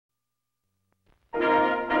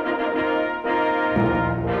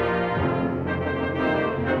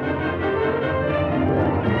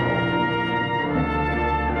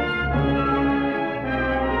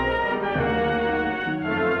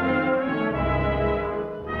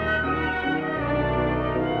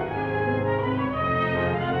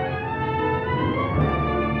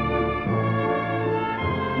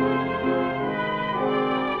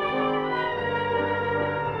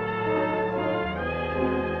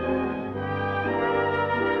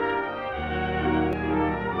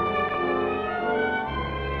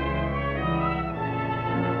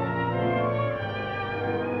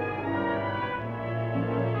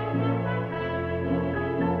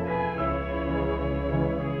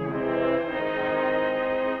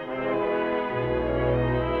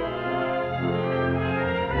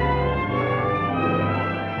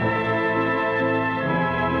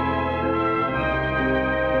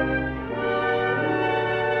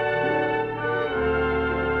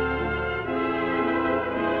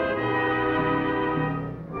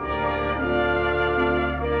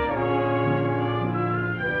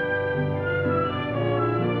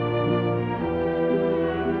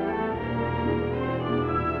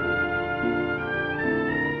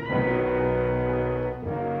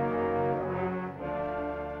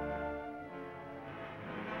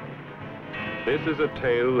This is a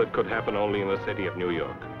tale that could happen only in the city of New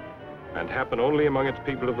York, and happen only among its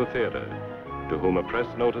people of the theater, to whom a press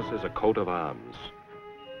notice is a coat of arms.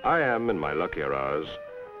 I am, in my luckier hours,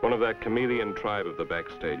 one of that chameleon tribe of the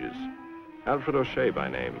backstages. Alfred O'Shea by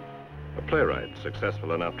name, a playwright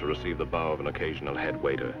successful enough to receive the bow of an occasional head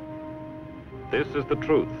waiter. This is the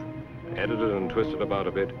truth, edited and twisted about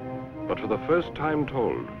a bit, but for the first time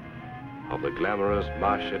told, of the glamorous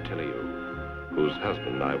Marsha Tilleyou, whose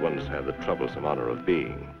husband I once had the troublesome honor of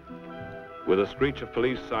being. With a screech of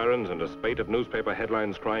police sirens and a spate of newspaper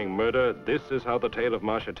headlines crying murder, this is how the tale of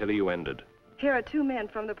Marsha Tilleyou ended. Here are 2 men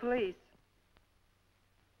from the police.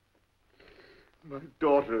 My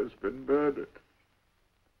daughter has been murdered.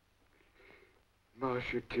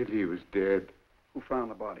 Marsha Tilleyou is dead. Who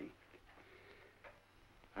found the body?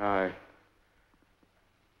 I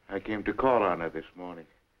came to call on her this morning,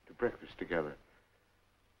 to breakfast together.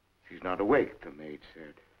 She's not awake, the maid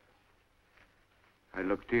said. I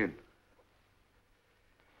looked in.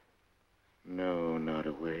 No, not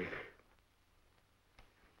awake.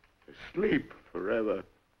 Asleep forever.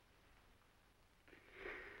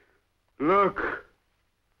 Look!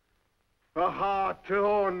 A heart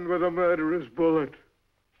torn with a murderer's bullet.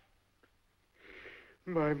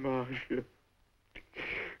 My Marsha.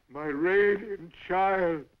 My radiant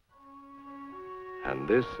child. And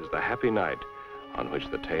this is the happy night on which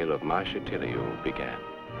the tale of Marsha Tilleyou began.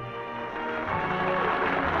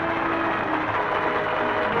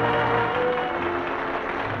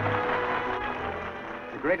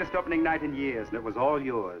 The greatest opening night in years, and it was all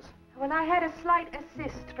yours. Well, I had a slight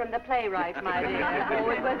assist from the playwright, my dear. Oh,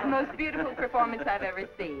 it was the most beautiful performance I've ever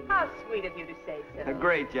seen. How sweet of you to say so. A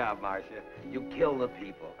great job, Marsha. You kill the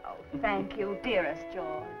people. Oh, thank you, dearest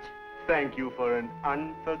George. Thank you for an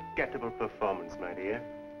unforgettable performance, my dear.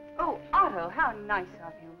 Oh, Otto, how nice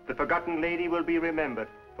of you. The forgotten lady will be remembered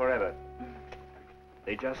forever.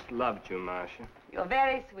 They just loved you, Marsha. You're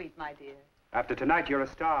very sweet, my dear. After tonight, you're a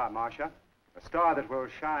star, Marsha. A star that will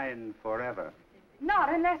shine forever.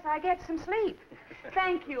 Not unless I get some sleep.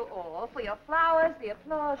 Thank you all for your flowers, the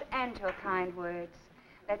applause, and your kind words.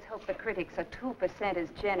 Let's hope the critics are 2% as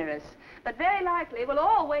generous. But very likely we'll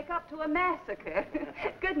all wake up to a massacre.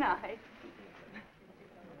 Good night.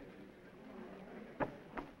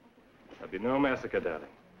 There'll be no massacre, darling.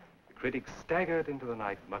 The critics staggered into the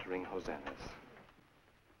night muttering hosannas.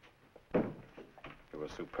 They were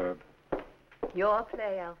superb. Your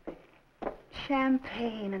play, Alfred.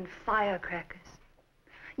 Champagne and firecrackers.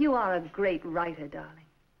 You are a great writer, darling.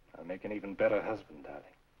 I'll make an even better husband, darling.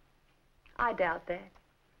 I doubt that.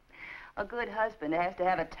 A good husband has to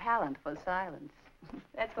have a talent for silence.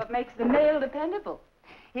 That's what makes the male dependable.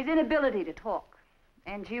 His inability to talk.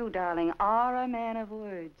 And you, darling, are a man of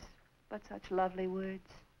words. But such lovely words.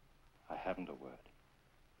 I haven't a word.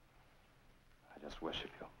 I just worship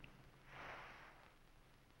you.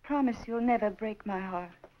 Promise you'll never break my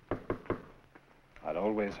heart. I'll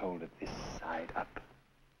always hold it this side up.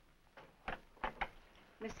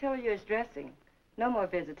 Miss Tilleyou's dressing. No more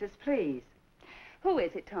visitors, please. Who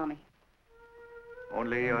is it, Tommy?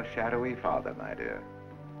 Only your shadowy father, my dear.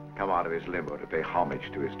 Come out of his limo to pay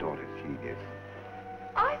homage to his daughter's genius.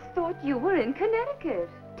 I thought you were in Connecticut,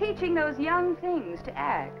 teaching those young things to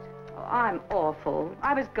act. Oh, I'm awful.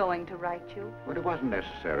 I was going to write you. But it wasn't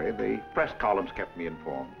necessary. The press columns kept me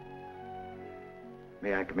informed.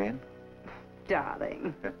 May I come in?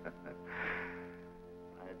 Darling. My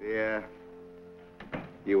dear,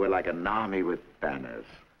 you were like an army with banners.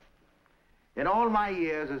 In all my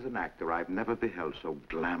years as an actor, I've never beheld so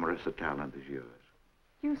glamorous a talent as yours.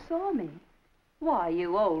 You saw me? Why,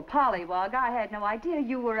 you old pollywog, I had no idea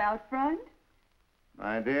you were out front.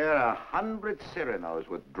 My dear, 100 Cyranos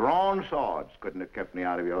with drawn swords couldn't have kept me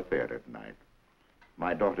out of your theater tonight.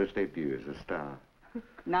 My daughter's debut as a star.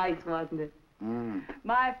 Nice, wasn't it?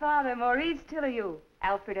 My father, Maurice Tilleyou,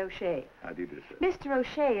 Alfred O'Shea. How do you do, sir? Mr.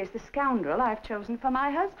 O'Shea is the scoundrel I've chosen for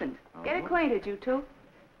my husband. Oh. Get acquainted, you two.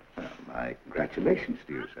 Well, my congratulations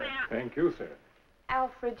to you, sir. Thank you, sir.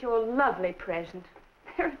 Alfred, you're a lovely present.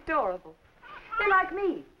 They're adorable. They're like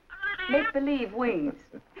me. Make-believe wings.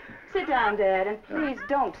 Sit down, Dad, and please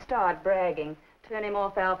don't start bragging. Turn him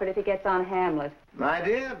off, Alfred, if he gets on Hamlet. My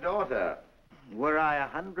dear daughter, were I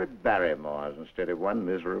 100 Barrymores instead of one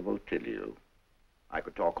miserable Tilleyou, I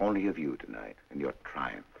could talk only of you tonight and your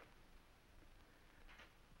triumph.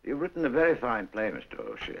 You've written a very fine play, Mr.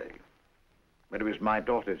 O'Shea. But it was my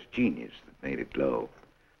daughter's genius that made it glow,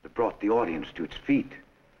 that brought the audience to its feet.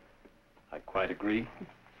 I quite agree.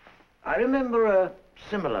 I remember a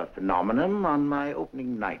similar phenomenon on my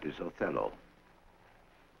opening night as Othello.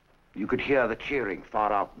 You could hear the cheering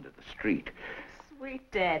far out into the street.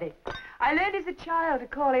 Sweet Daddy. I learned as a child to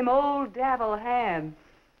call him Old Davil Ham.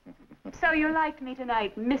 So you liked me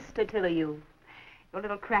tonight, Mr. Tilleyou. Your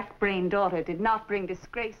little crack-brained daughter did not bring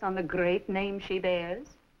disgrace on the great name she bears.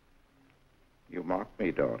 You mock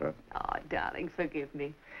me, daughter. Oh, darling, forgive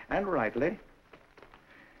me. And rightly.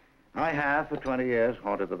 I have, for 20 years,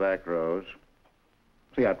 haunted the back rows.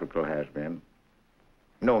 Theatrical has-been.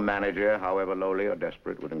 No manager, however lowly or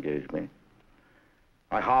desperate, would engage me.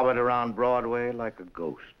 I harbored around Broadway like a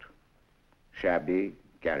ghost. Shabby,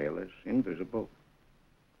 garrulous, invisible.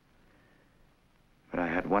 But I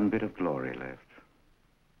had one bit of glory left.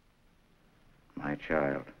 My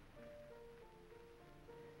child.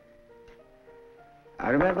 I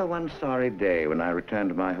remember one sorry day when I returned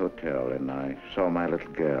to my hotel and I saw my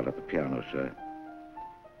little girl at the piano, sir,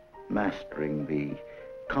 mastering the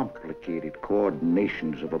complicated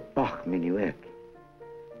coordinations of a Bach minuet.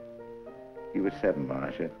 You were 7,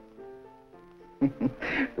 Marsha.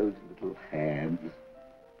 Those little hands.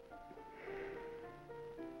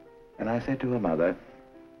 And I said to her mother,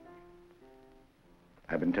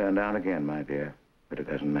 I've been turned down again, my dear, but it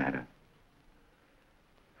doesn't matter.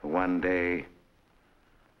 For one day,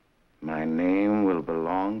 my name will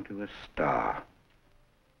belong to a star.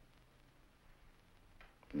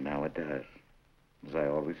 And now it does, as I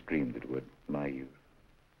always dreamed it would in my youth.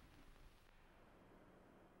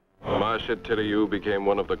 Marsha Tilleyou became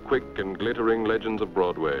one of the quick and glittering legends of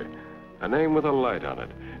Broadway. A name with a light on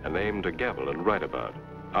it, a name to gabble and write about.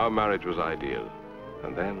 Our marriage was ideal.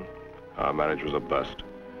 And then, our marriage was a bust.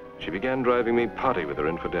 She began driving me potty with her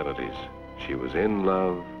infidelities. She was in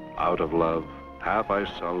love, out of love, half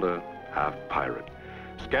Isolde, half pirate.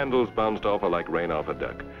 Scandals bounced off her like rain off a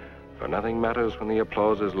duck. For nothing matters when the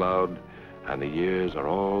applause is loud and the years are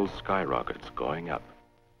all skyrockets going up.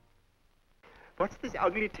 What's this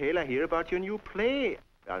ugly tale I hear about your new play,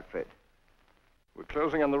 Alfred? We're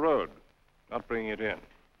closing on the road, not bringing it in.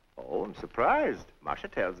 Oh, I'm surprised. Marsha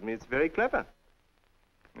tells me it's very clever.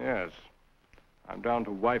 Yes, I'm down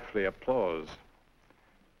to wifely applause.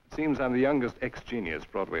 It seems I'm the youngest ex-genius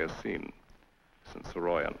Broadway has seen since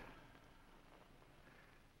Soroyan.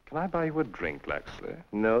 Can I buy you a drink, Laxley?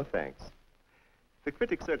 No, thanks. The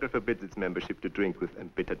critic circle forbids its membership to drink with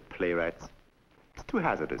embittered playwrights. It's too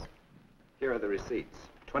hazardous. Here are the receipts.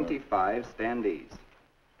 25 standees.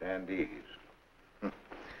 Standees.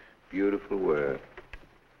 Beautiful word.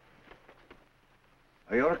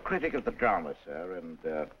 You're a critic of the drama, sir, and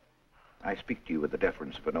I speak to you with the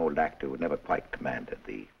deference of an old actor who never quite commanded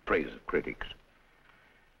the praise of critics,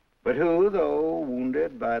 but who, though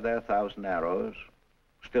wounded by their 1,000 arrows,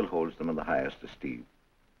 still holds them in the highest esteem.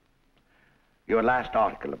 Your last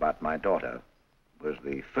article about my daughter was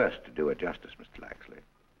the first to do her justice, Mr. Laxley.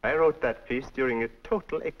 I wrote that piece during a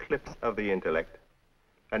total eclipse of the intellect,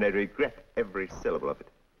 and I regret every syllable of it.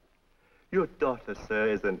 Your daughter, sir,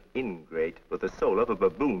 is an ingrate with the soul of a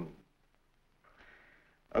baboon.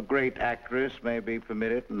 A great actress may be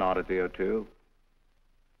permitted an oddity or two.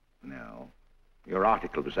 No, your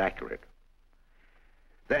article was accurate.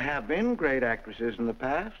 There have been great actresses in the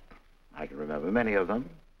past. I can remember many of them.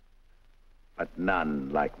 But none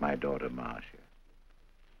like my daughter, Marsha.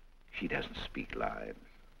 She doesn't speak lines.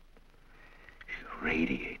 She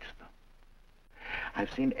radiates them.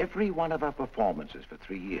 I've seen every one of her performances for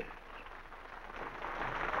 3 years.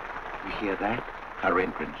 You hear that? Her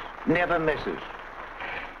entrance never misses.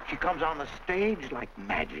 She comes on the stage like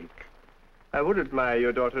magic. I would admire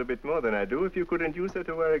your daughter a bit more than I do if you could induce her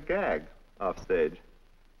to wear a gag off stage.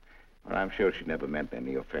 Well, I'm sure she never meant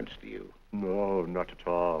any offense to you. No, not at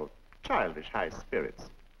all. Childish high spirits.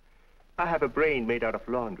 I have a brain made out of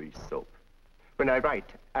laundry soap. When I write,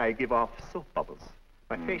 I give off soap bubbles.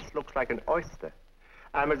 My face looks like an oyster.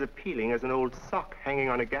 I'm as appealing as an old sock hanging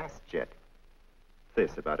on a gas jet.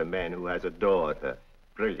 This about a man who has adored her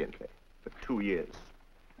brilliantly for 2 years.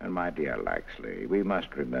 And my dear Laxley, we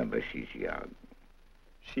must remember she's young.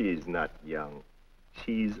 She's not young.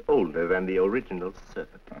 She's older than the original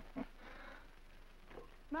serpent.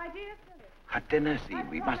 My dear Philip. Her dinner scene,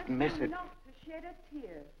 we mustn't miss it. Not to shed a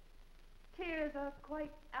tear. Tears are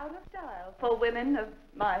quite out of style for women of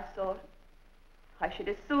my sort. I should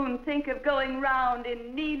as soon think of going round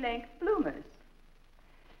in knee-length bloomers.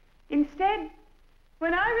 Instead,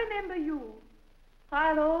 when I remember you,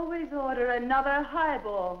 I'll always order another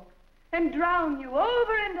highball and drown you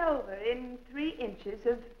over and over in 3 inches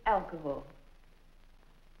of alcohol.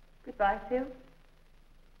 Goodbye, Phil.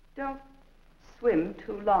 Don't swim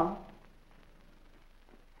too long.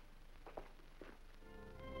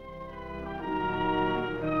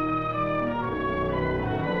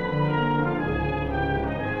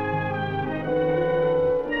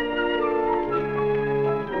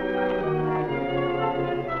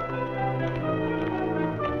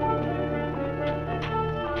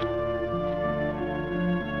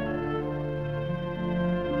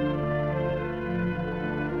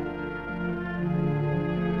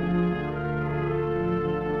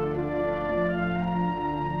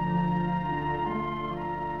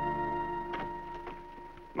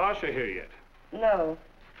 Marsha here yet? No.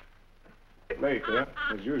 Late, huh?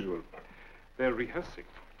 As usual. They're rehearsing.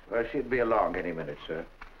 Well, she'd be along any minute, sir.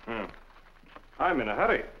 I'm in a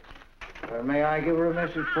hurry. May I give her a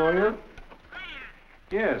message for you?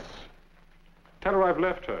 Yes. Tell her I've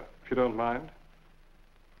left her, if you don't mind.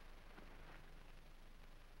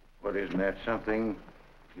 Well, isn't that something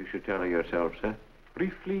you should tell her yourself, sir?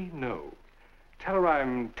 Briefly, no. Tell her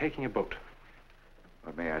I'm taking a boat.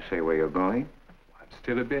 Well, may I say where you're going? I'm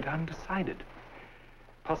still a bit undecided.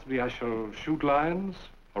 Possibly I shall shoot lions,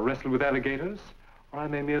 or wrestle with alligators, or I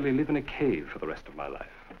may merely live in a cave for the rest of my life.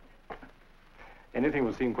 Anything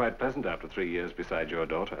will seem quite pleasant after 3 years beside your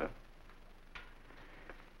daughter.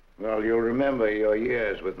 Well, you'll remember your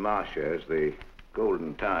years with Marsha as the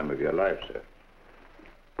golden time of your life, sir.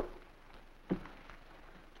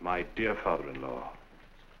 My dear father-in-law,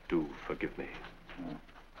 do forgive me.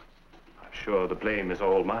 I'm sure the blame is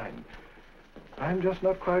all mine. I'm just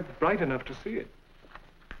not quite bright enough to see it.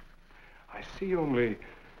 I see only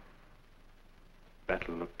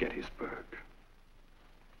Battle of Gettysburg,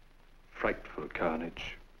 frightful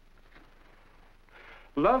carnage.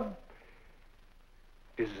 Love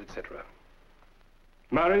is etc.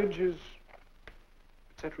 Marriage is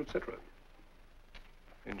etc., etc.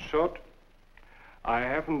 In short, I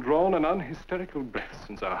haven't drawn an unhysterical breath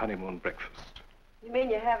since our honeymoon breakfast. You mean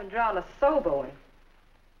you haven't drawn a sober one?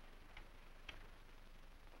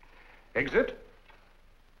 Exit.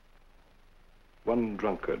 One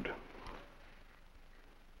drunkard.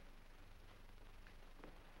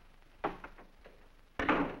 You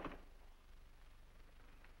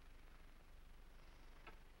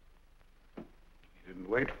didn't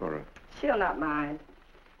wait for her. She'll not mind.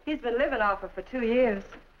 He's been living off her for 2 years,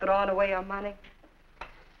 throwing away her money.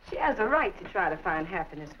 She has a right to try to find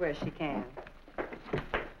happiness where she can.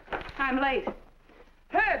 I'm late.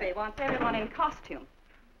 Herbie wants everyone in costume.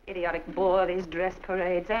 Idiotic bore, these dress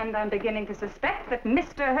parades, and I'm beginning to suspect that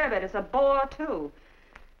Mr. Herbert is a bore, too.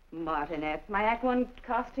 Martinet, my Act One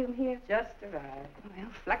costume here? Just arrived. Well,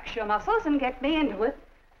 flex your muscles and get me into it.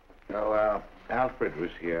 Oh, Alfred was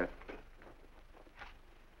here.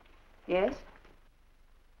 Yes?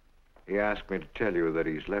 He asked me to tell you that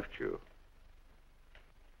he's left you.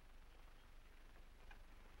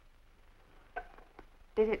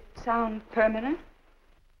 Did it sound permanent?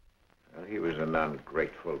 Well, he was an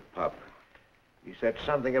ungrateful pup. He said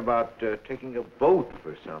something about taking a boat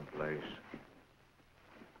for someplace.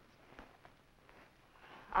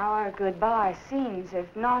 Our goodbye scenes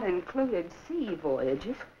have not included sea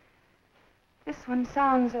voyages. This one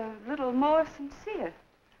sounds a little more sincere.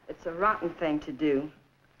 It's a rotten thing to do,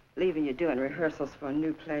 leaving you doing rehearsals for a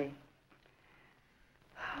new play.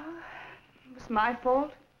 It was my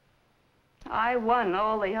fault. I won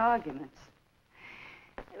all the arguments.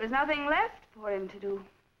 There was nothing left for him to do.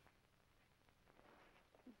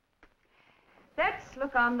 Let's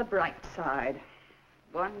look on the bright side.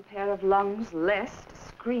 One pair of lungs less to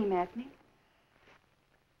scream at me.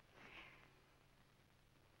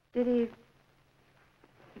 Did he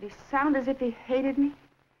sound as if he hated me?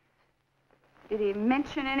 Did he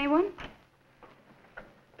mention anyone?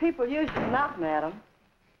 People usually not, madam.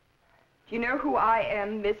 Do you know who I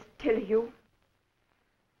am, Miss Tillieu?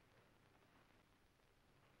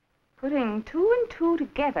 Putting 2 and 2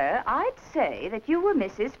 together, I'd say that you were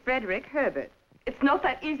Mrs. Frederick Herbert. It's not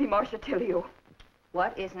that easy, Marsha Tillieu.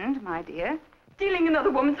 What isn't, my dear? Stealing another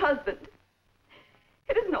woman's husband.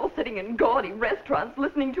 It isn't all sitting in gaudy restaurants,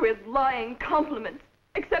 listening to his lying compliments,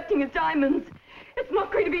 accepting his diamonds. It's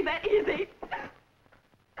not going to be that easy.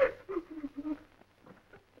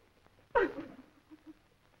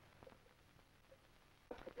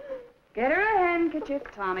 Get her a handkerchief,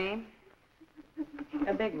 Tommy.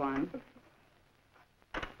 A big one.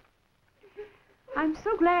 I'm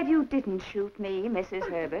so glad you didn't shoot me, Mrs.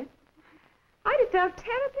 Herbert. I'd have felt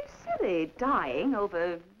terribly silly dying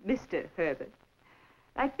over Mr. Herbert.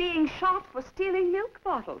 Like being shot for stealing milk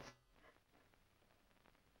bottles.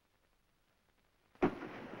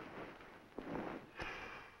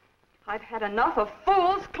 I've had enough of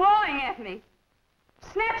fools clawing at me,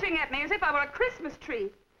 snatching at me as if I were a Christmas tree.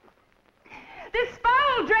 This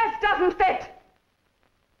foul dress doesn't fit.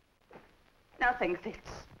 Nothing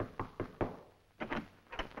fits.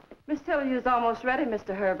 Miss Tillier's almost ready,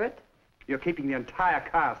 Mr. Herbert. You're keeping the entire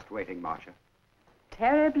cast waiting, Marsha.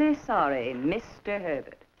 Terribly sorry, Mr.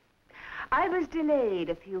 Herbert. I was delayed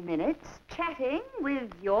a few minutes chatting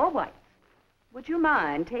with your wife. Would you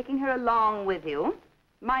mind taking her along with you,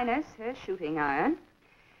 minus her shooting iron?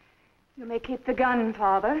 You may keep the gun,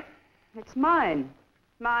 Father. It's mine,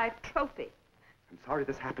 my trophy. I'm sorry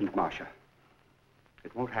this happened, Marsha.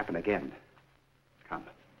 It won't happen again. Come.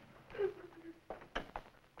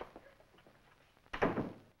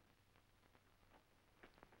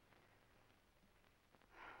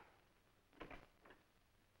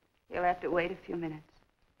 You'll have to wait a few minutes.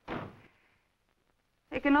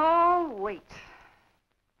 They can all wait.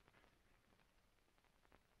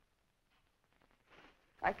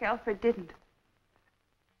 Like Alfred didn't.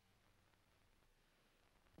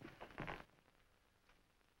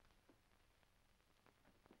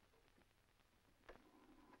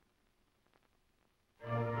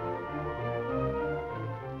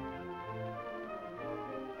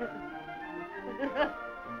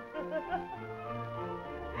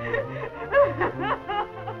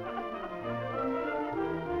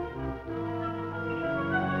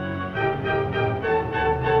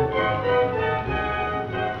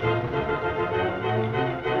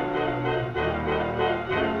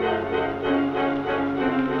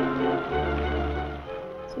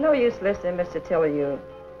 It's no use listening, Mr. Tiller.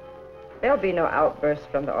 There'll be no outburst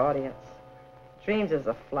from the audience. Dreams is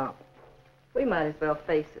a flop. We might as well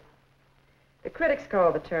face it. The critics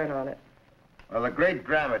call the turn on it. Well, the great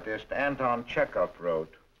dramatist Anton Chekhov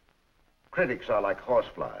wrote, critics are like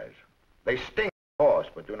horseflies. They sting the horse,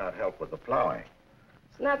 but do not help with the plowing.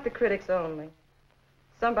 It's not the critics only.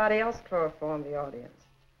 Somebody else chloroformed the audience.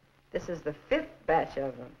 This is the 5th batch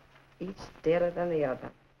of them, each deader than the other.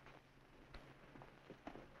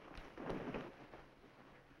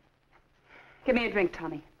 Give me a drink,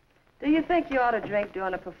 Tommy. Do you think you ought to drink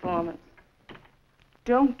during a performance?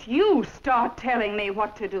 Don't you start telling me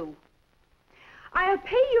what to do. I'll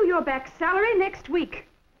pay you your back salary next week.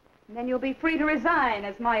 And then you'll be free to resign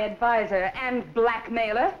as my advisor and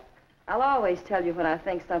blackmailer. I'll always tell you when I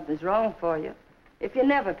think something's wrong for you, if you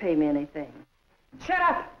never pay me anything. Shut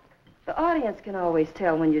up! The audience can always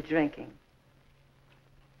tell when you're drinking.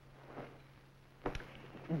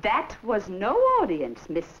 That was no audience,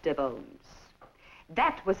 Mr. Bones.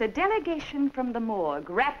 That was a delegation from the morgue,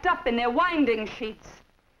 wrapped up in their winding sheets.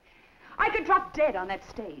 I could drop dead on that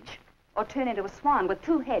stage, or turn into a swan with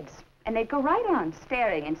 2 heads, and they'd go right on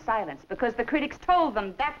staring in silence because the critics told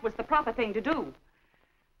them that was the proper thing to do.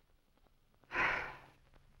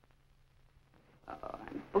 Oh,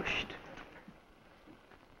 I'm bushed.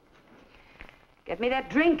 Get me that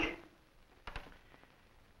drink.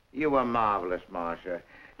 You were marvelous, Marsha.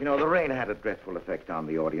 You know, the rain had a dreadful effect on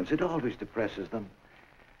the audience. It always depresses them.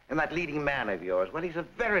 And that leading man of yours, well, he's a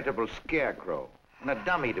veritable scarecrow. And a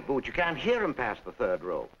dummy to boot. You can't hear him past the 3rd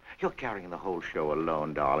row. You're carrying the whole show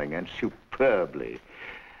alone, darling, and superbly.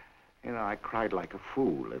 You know, I cried like a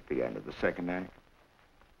fool at the end of the 2nd act.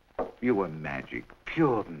 You were magic,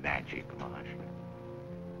 pure magic, Marsha.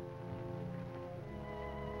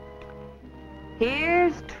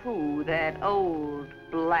 Here's to that old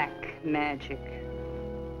black magic.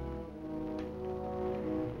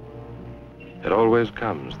 It always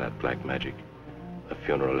comes, that black magic. The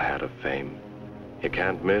funeral hat of fame. You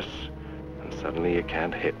can't miss, and suddenly you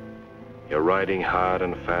can't hit. You're riding hard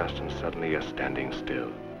and fast, and suddenly you're standing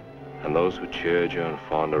still. And those who cheered you and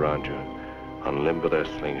fawned around you unlimber their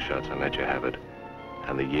slingshots and let you have it.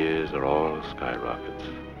 And the years are all skyrockets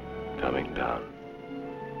coming down.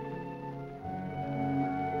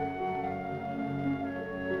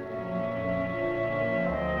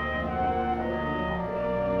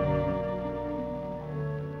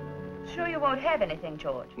 Sure you won't have anything,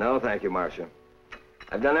 George? No, thank you, Marsha.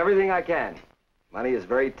 I've done everything I can. Money is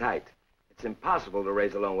very tight. It's impossible to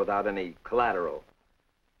raise a loan without any collateral.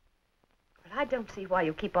 Well, I don't see why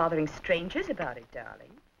you keep bothering strangers about it,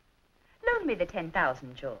 darling. Loan me the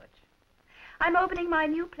 10,000, George. I'm opening my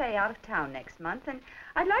new play out of town next month, and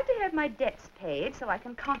I'd like to have my debts paid so I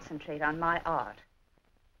can concentrate on my art.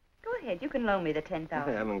 Go ahead, you can loan me the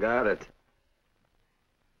 10,000. I haven't got it.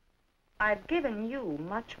 I've given you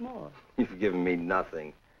much more. You've given me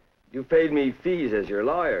nothing. You paid me fees as your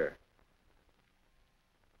lawyer.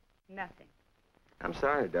 Nothing. I'm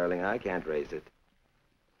sorry, darling. I can't raise it.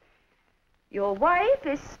 Your wife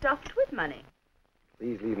is stuffed with money.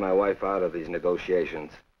 Please leave my wife out of these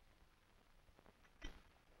negotiations.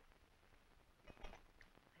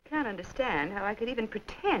 I can't understand how I could even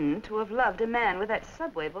pretend to have loved a man with that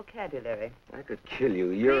subway vocabulary. I could kill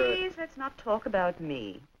you. You're... Please, let's not talk about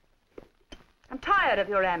me. I'm tired of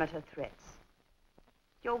your amateur threats.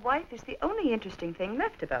 Your wife is the only interesting thing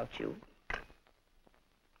left about you.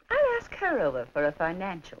 I'll ask her over for a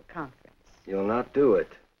financial conference. You'll not do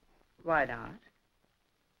it. Why not?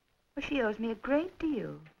 Well, she owes me a great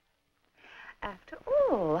deal. After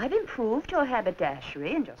all, I've improved your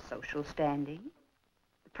haberdashery and your social standing.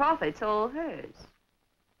 The profit's all hers.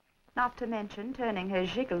 Not to mention turning her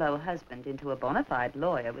gigolo husband into a bona fide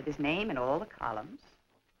lawyer with his name in all the columns.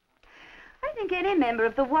 I think any member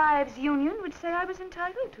of the Wives' Union would say I was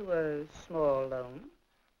entitled to a small loan.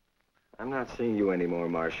 I'm not seeing you anymore,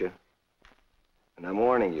 Marsha. And I'm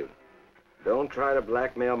warning you. Don't try to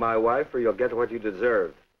blackmail my wife or you'll get what you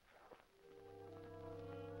deserve.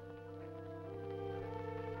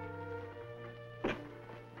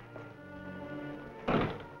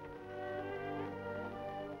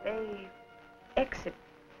 They exit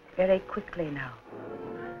very quickly now.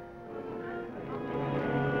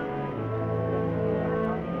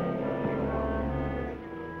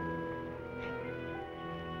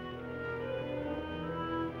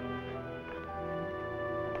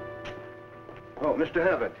 Oh, Mr.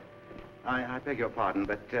 Herbert. I beg your pardon,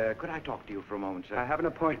 but could I talk to you for a moment, sir? I have an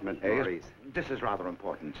appointment, Maurice. This is rather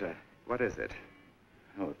important, sir. What is it?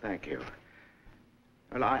 Oh, thank you.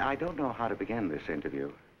 Well, I don't know how to begin this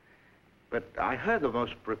interview, but I heard the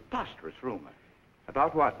most preposterous rumor.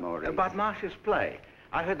 About what, Maurice? About Marsha's play.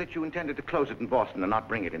 I heard that you intended to close it in Boston and not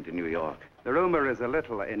bring it into New York. The rumor is a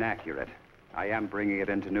little inaccurate. I am bringing it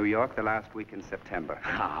into New York the last week in September.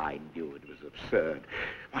 Ah, I knew it was absurd.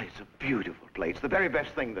 Why, it's a beautiful play. It's the very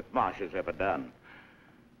best thing that Marsha's ever done.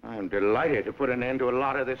 I'm delighted to put an end to a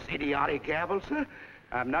lot of this idiotic gabble, sir.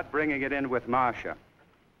 I'm not bringing it in with Marsha.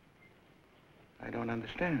 I don't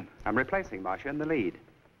understand. I'm replacing Marsha in the lead.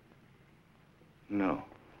 No.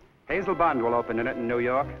 Hazel Bond will open in it in New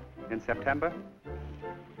York in September.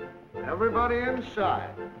 Everybody inside.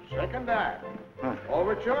 Second act.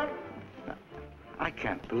 Overture? I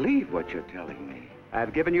can't believe what you're telling me.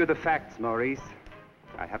 I've given you the facts, Maurice.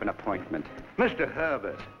 I have an appointment. Mr.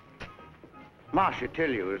 Herbert, Marsha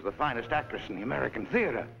Tilley is the finest actress in the American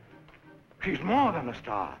theater. She's more than a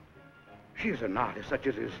star. She's an artist such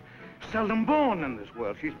as is seldom born in this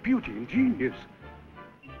world. She's beauty and genius.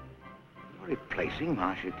 You're replacing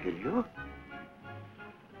Marsha Tilley?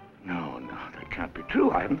 No, that can't be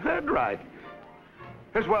true. I haven't heard right.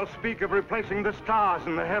 As well speak of replacing the stars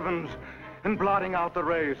in the heavens and blotting out the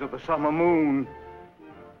rays of the summer moon.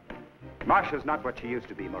 Marsha's not what she used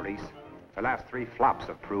to be, Maurice. The last 3 flops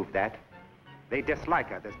have proved that. They dislike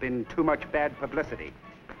her. There's been too much bad publicity,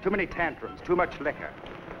 too many tantrums, too much liquor.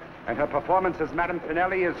 And her performance as Madame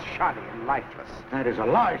Finelli is shoddy and lifeless. That is a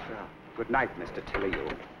lie, sir. Good night, Mr. Tilley.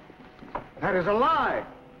 That is a lie.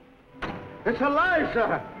 It's a lie,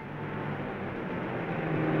 sir.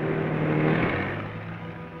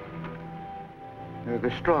 You're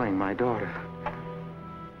destroying my daughter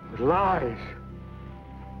with lies.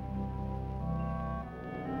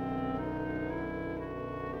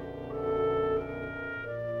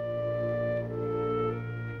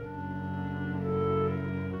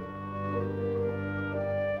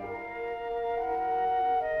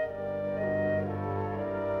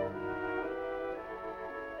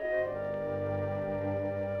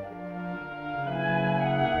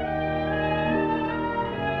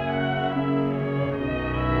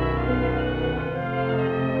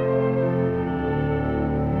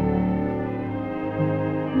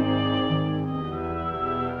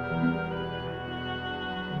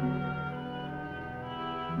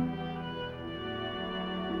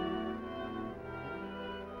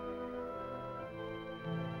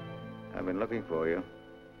 I've been looking for you.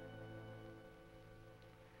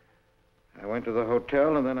 I went to the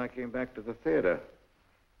hotel and then I came back to the theater.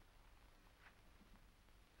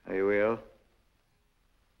 Are you ill?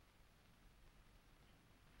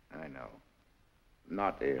 I know.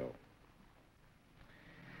 Not ill.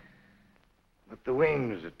 But the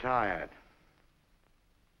wings are tired.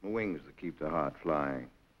 The wings that keep the heart flying.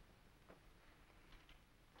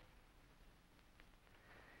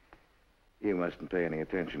 You mustn't pay any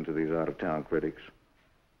attention to these out-of-town critics.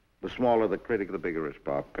 The smaller the critic, the bigger his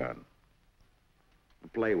popgun. The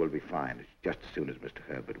play will be fine just as soon as Mr.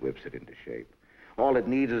 Herbert whips it into shape. All it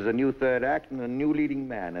needs is a new third act and a new leading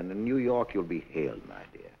man, and in New York you'll be hailed, my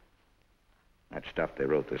dear. That stuff they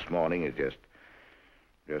wrote this morning is just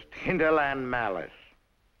hinterland malice.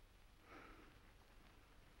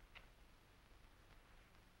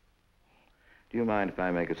 Do you mind if I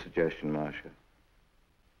make a suggestion, Marsha?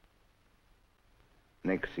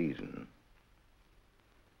 Next season,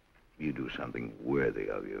 you do something worthy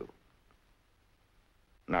of you.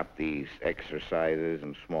 Not these exercises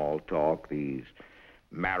and small talk, these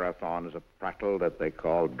marathons of prattle that they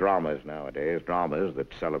call dramas nowadays, dramas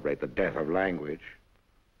that celebrate the death of language.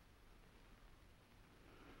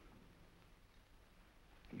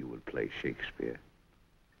 You will play Shakespeare.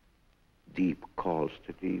 Deep calls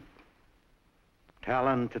to deep.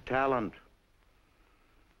 Talent to talent.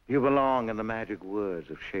 You belong in the magic words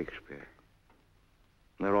of Shakespeare.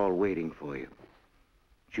 They're all waiting for you.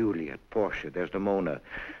 Juliet, Portia, Desdemona.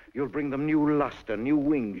 You'll bring them new luster, new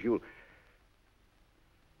wings. You'll...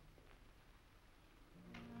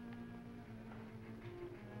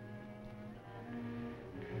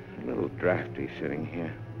 A little drafty sitting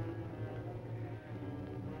here.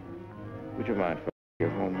 Would you mind if I go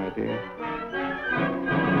home, my dear?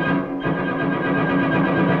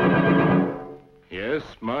 Yes,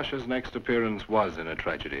 Marsha's next appearance was in a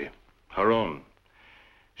tragedy. Her own.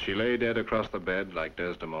 She lay dead across the bed like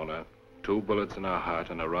Desdemona, 2 bullets in her heart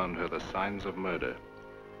and around her the signs of murder.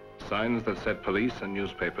 Signs that set police and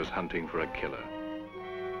newspapers hunting for a killer.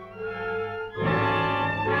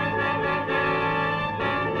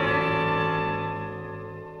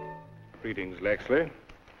 Greetings, Lexley.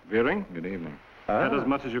 Veering. Good evening. Had as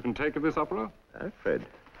much as you can take of this opera? Alfred.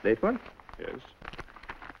 Late one? Yes.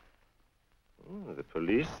 Oh, the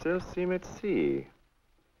police still seem at sea.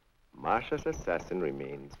 Marsha's assassin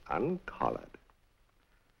remains uncollared.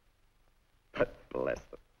 But bless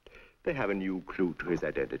them. They have a new clue to his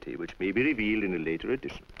identity, which may be revealed in a later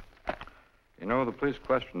edition. You know, the police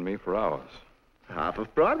questioned me for hours. Half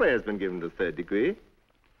of Broadway has been given the 3rd degree.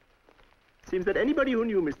 Seems that anybody who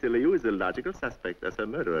knew Miss Tilleu is a logical suspect as her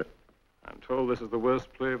murderer. I'm told this is the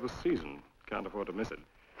worst play of the season. Can't afford to miss it.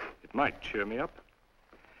 It might cheer me up.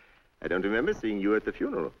 I don't remember seeing you at the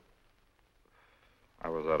funeral. I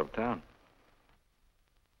was out of town.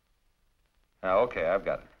 Okay, I've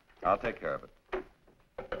got it. I'll take care of it.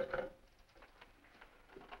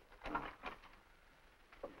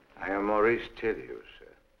 I am Maurice Tilleu,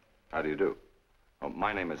 sir. How do you do? Oh,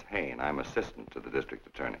 my name is Hain. I'm assistant to the district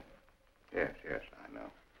attorney. Yes, I know.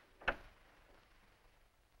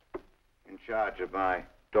 In charge of my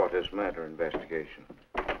daughter's murder investigation.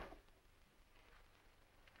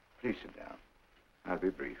 Please sit down. I'll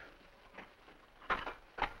be brief.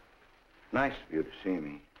 Nice of you to see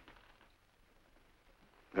me.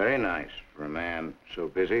 Very nice for a man so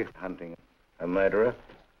busy hunting a murderer.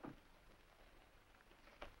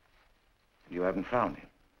 You haven't found him.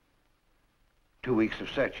 2 weeks of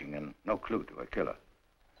searching and no clue to a killer.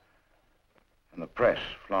 And the press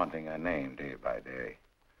flaunting her name day by day,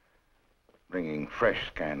 bringing fresh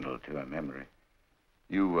scandal to her memory.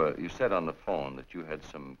 You said on the phone that you had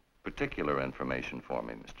some particular information for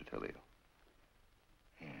me, Mr. Tilleu.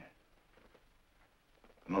 Yes.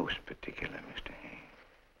 Most particular, Mr. Hain.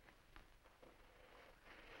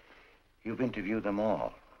 You've interviewed them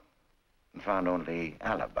all and found only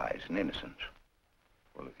alibis and innocence.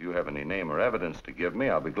 Well, if you have any name or evidence to give me,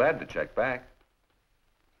 I'll be glad to check back.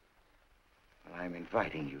 Well, I'm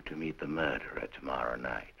inviting you to meet the murderer tomorrow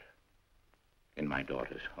night in my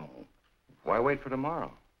daughter's home. Why wait for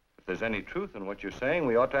tomorrow? If there's any truth in what you're saying,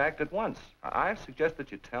 we ought to act at once. I suggest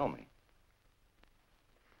that you tell me.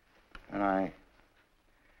 And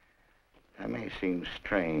that may seem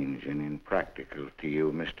strange and impractical to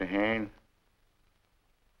you, Mr. Hain.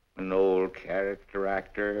 An old character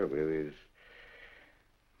actor with his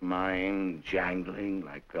mind jangling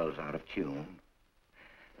like bells out of tune.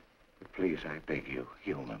 But please, I beg you,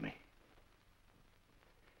 humor me.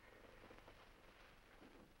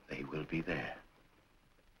 They will be there.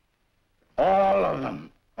 All of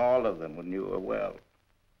them, when you are well.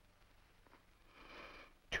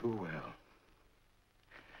 Too well.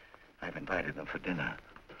 I've invited them for dinner,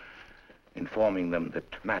 informing them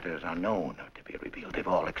that matters unknown are to be revealed. They've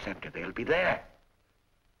all accepted they'll be there.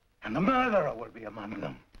 And the murderer will be among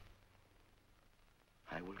them.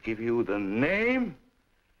 I will give you the name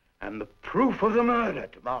and the proof of the murder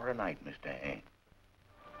tomorrow night, Mr. Hain.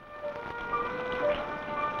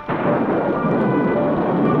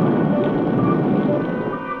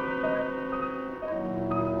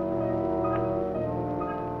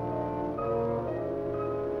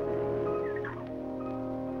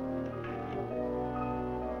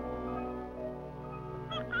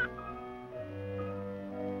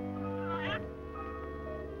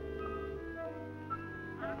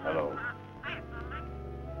 Hello.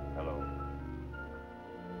 Hello.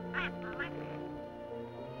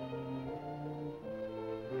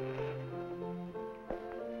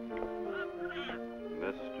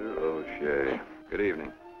 Mr. O'Shea. Good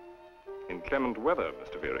evening. Inclement weather,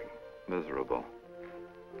 Mr. Veering. Miserable.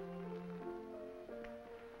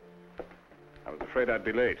 I was afraid I'd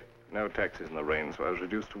be late. No taxis in the rain, so I was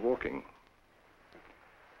reduced to walking.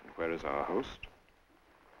 And where is our host?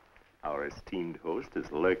 Our esteemed host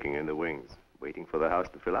is lurking in the wings, waiting for the house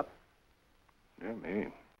to fill up. Dear me.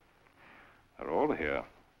 They're all here,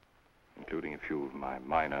 including a few of my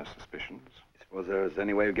minor suspicions. Suppose there's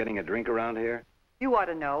any way of getting a drink around here? You ought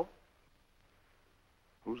to know.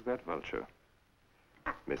 Who's that vulture?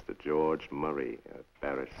 Mr. George Murray, a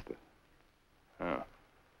barrister. Oh.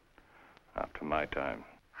 After my time.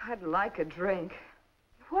 I'd like a drink.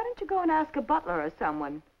 Why don't you go and ask a butler or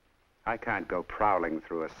someone? I can't go prowling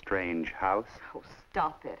through a strange house. Oh,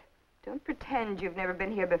 stop it. Don't pretend you've never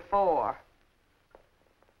been here before.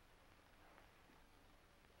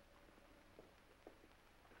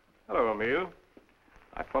 Hello, Emile.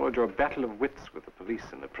 I followed your battle of wits with the police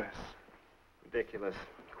and the press. Ridiculous.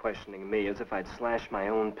 Questioning me as if I'd slashed my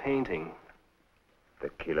own painting. The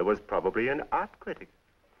killer was probably an art critic.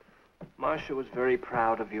 Marsha was very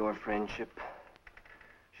proud of your friendship.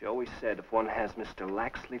 She always said if one has Mr.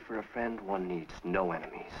 Laxley for a friend, one needs no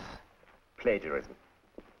enemies. Plagiarism.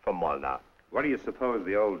 From Molnar. What do you suppose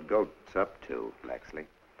the old goat's up to, Laxley?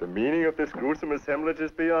 The meaning of this gruesome assemblage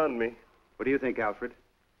is beyond me. What do you think, Alfred?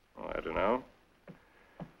 Oh, I don't know.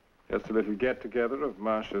 Just a little get-together of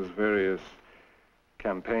Marsha's various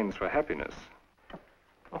campaigns for happiness.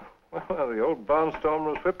 Oh, well, the old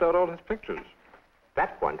barnstormer has whipped out all his pictures.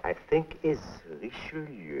 That one, I think, is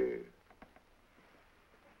Richelieu.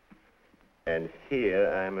 And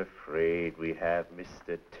here, I'm afraid, we have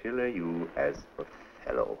Mr. Tilleryou as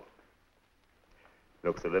Othello.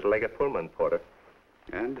 Looks a little like a Pullman porter.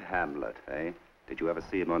 And Hamlet, eh? Did you ever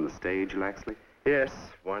see him on the stage, Laxley? Yes,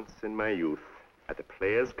 once in my youth. At the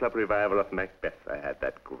Players' Club revival of Macbeth, I had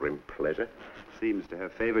that grim pleasure. Seems to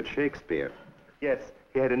have favored Shakespeare. Yes,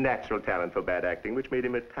 he had a natural talent for bad acting, which made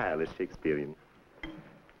him a tireless Shakespearean.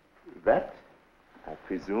 That, I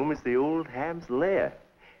presume, is the old ham's lair.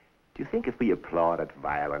 Do you think if we applauded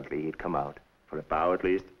violently, he'd come out? For a bow, at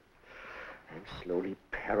least? I'm slowly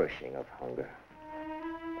perishing of hunger.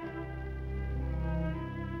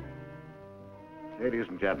 Ladies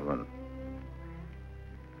and gentlemen,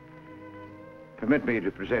 permit me to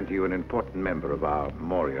present to you an important member of our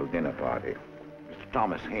memorial dinner party, Mr.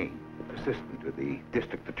 Thomas Hecht, assistant to the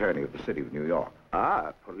district attorney of the city of New York.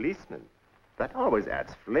 Ah, policeman. That always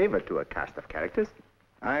adds flavor to a cast of characters.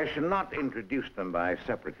 I shall not introduce them by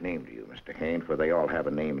separate name to you, Mr. Hecht, for they all have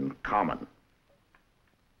a name in common.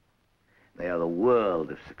 They are the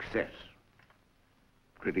world of success.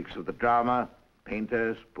 Critics of the drama,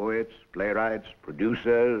 painters, poets, playwrights,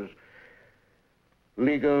 producers,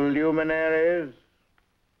 legal luminaries,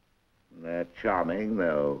 and their charming,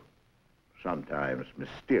 though sometimes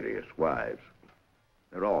mysterious wives.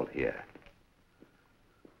 They're all here.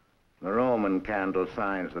 The Roman candle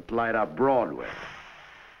signs that light up Broadway.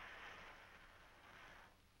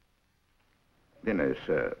 Dinner is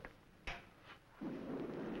served.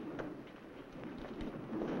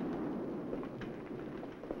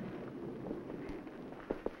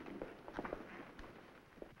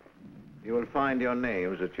 You will find your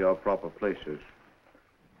names at your proper places.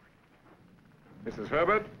 Mrs.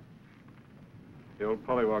 Herbert, the old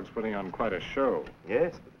pollywog's putting on quite a show.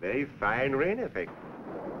 Yes, with very fine rain effect.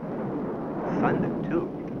 Thunder,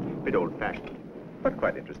 too. Bit old-fashioned, but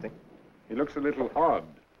quite interesting. He looks a little odd.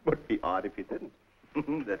 Would be odd if he didn't.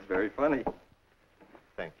 That's very funny.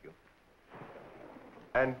 Thank you.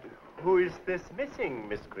 And who is this missing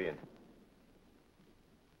miscreant?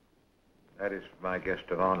 That is my guest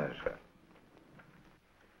of honor, sir.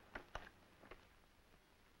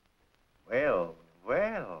 Well,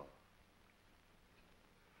 well.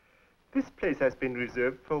 This place has been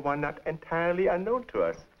reserved for one not entirely unknown to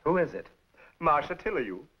us. Who is it? Marsha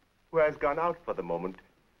Tilleryou, who has gone out for the moment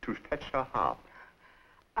to fetch her harp.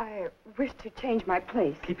 I wish to change my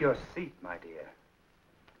place. Keep your seat, my dear.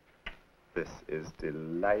 This is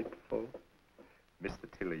delightful. Mr.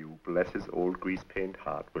 Tilleryou, bless his old greasepaint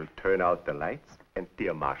heart, will turn out the lights, and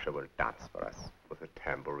dear Marsha will dance for us with a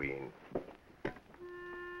tambourine.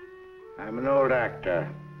 I'm an old actor.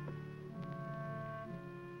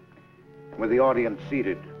 With the audience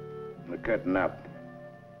seated and the curtain up,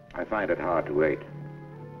 I find it hard to wait.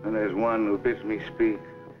 And there's one who bids me speak.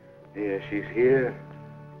 Yes, she's here,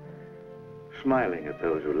 smiling at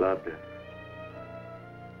those who loved her.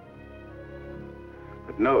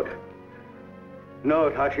 But note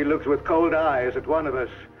how she looks with cold eyes at one of us,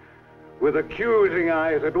 with accusing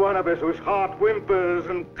eyes at one of us whose heart whimpers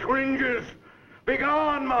and cringes.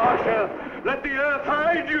 Begone, Marsha! Let the earth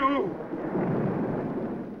hide you!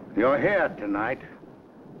 You're here tonight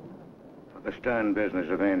for the stern business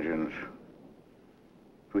of engines.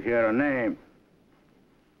 To hear a name.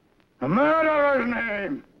 A murderer's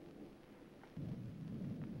name!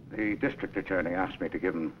 The district attorney asked me to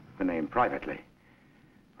give him the name privately,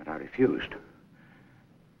 but I refused.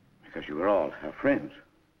 Because you were all her friends.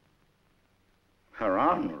 Her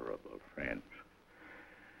honorable friends.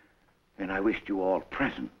 And I wished you all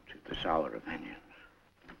present at this hour of vengeance.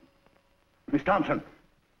 Miss Thompson,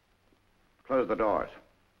 close the doors.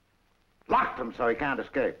 Lock them so he can't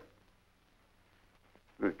escape.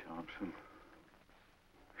 Good Thompson.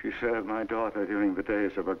 She served my daughter during the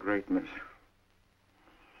days of her greatness.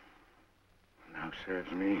 Now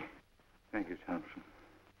serves me. Thank you, Thompson.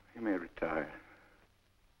 You may retire.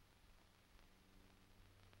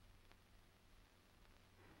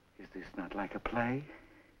 Is this not like a play?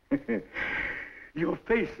 Your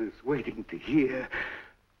faces waiting to hear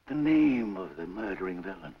the name of the murdering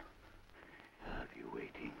villain. Have you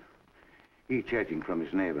waiting? Each edging from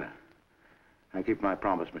his neighbor. I keep my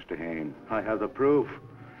promise, Mr. Hayne. I have the proof.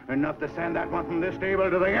 Enough to send that one from this table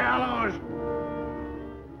to the gallows.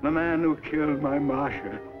 The man who killed my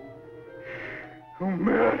Marsha. Who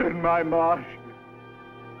murdered my Marsha.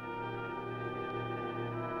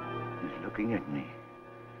 He's looking at me.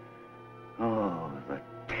 Oh, the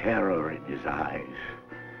terror in his eyes.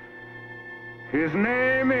 His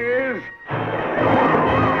name is... All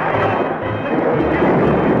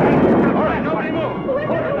right, nobody move. Hold it.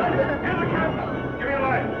 Here's the camera. Give me a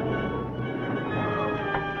light.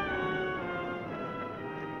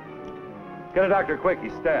 Get a doctor quick.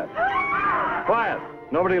 He's stabbed. Quiet.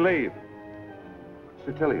 Nobody leave.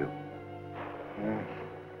 Subtitles.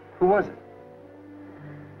 Who was it?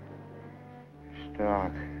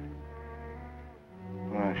 Stark.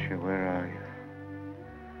 Marsha, where are you?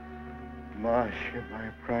 Marsha, my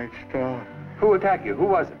bright star. Who attacked you? Who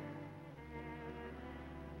was it?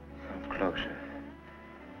 Come closer.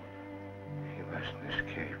 You mustn't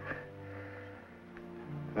escape.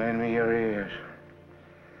 Lend me your ears.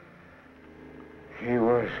 He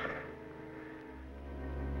was...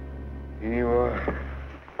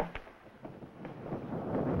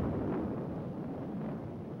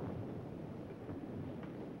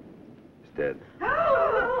 He's dead.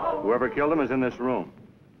 Whoever killed him is in this room.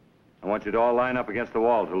 I want you to all line up against the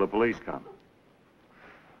wall till the police come.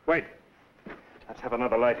 Wait. Let's have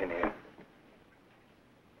another light in here.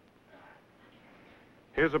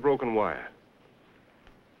 Here's a broken wire.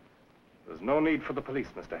 There's no need for the police,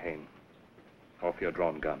 Mr. Hayne. Or for your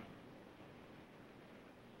drawn gun.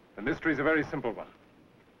 The mystery's a very simple one.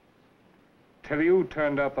 Tillyu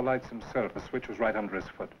turned out the lights himself. The switch was right under his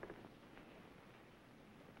foot.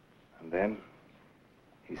 And then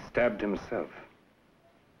he stabbed himself.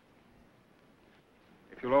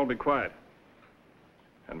 If you'll all be quiet,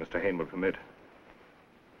 and Mr. Hayne will permit,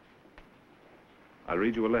 I'll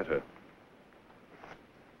read you a letter.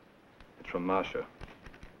 It's from Marsha.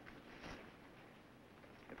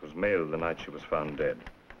 It was mailed the night she was found dead.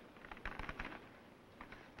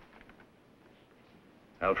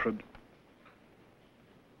 Alfred,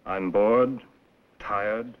 I'm bored,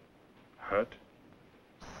 tired, hurt,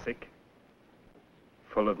 sick,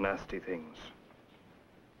 full of nasty things.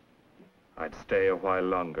 I'd stay a while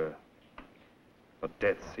longer, but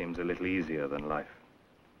death seems a little easier than life.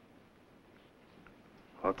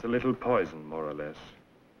 What's a little poison, more or less,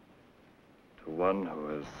 to one who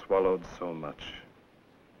has swallowed so much?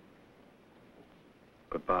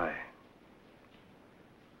 Goodbye.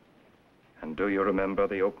 And do you remember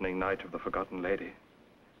the opening night of The Forgotten Lady?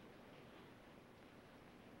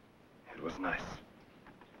 It was nice.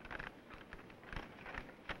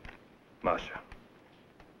 Marsha.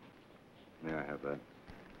 May I have that?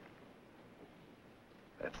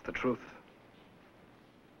 That's the truth.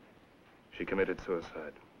 She committed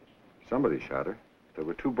suicide. Somebody shot her. There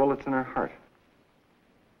were 2 bullets in her heart.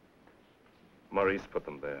 Maurice put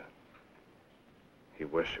them there. He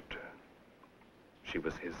worshipped her. She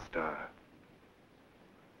was his star.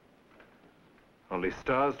 Only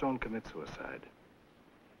stars don't commit suicide.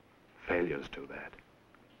 Failures do that.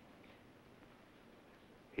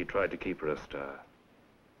 He tried to keep her a star.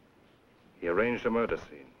 He arranged a murder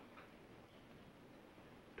scene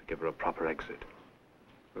to give her a proper exit.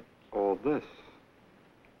 But all this,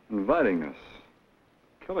 inviting us,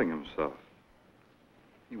 killing himself.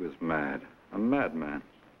 He was mad, a madman.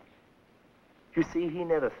 You see, he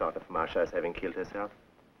never thought of Marsha as having killed herself.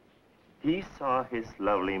 He saw his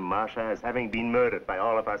lovely Marsha as having been murdered by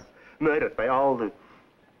all of us, murdered by all the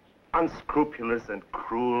unscrupulous and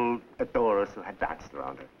cruel adorers who had danced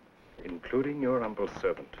around her. Including your humble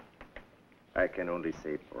servant. I can only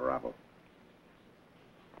say bravo.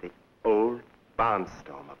 The old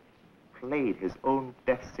barnstormer played his own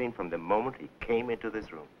death scene from the moment he came into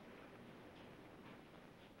this room.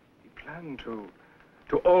 He planned to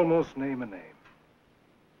almost name a name.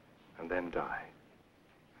 And then die.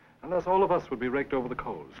 And thus all of us would be raked over the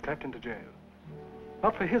coals, clapped into jail.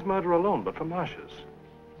 Not for his murder alone, but for Marsha's.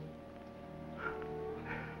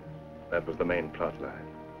 That was the main plot line.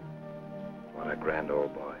 What a grand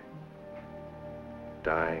old boy.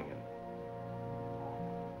 Dying and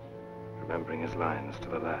remembering his lines to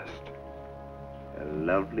the last. A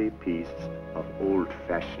lovely piece of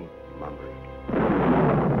old-fashioned mummery.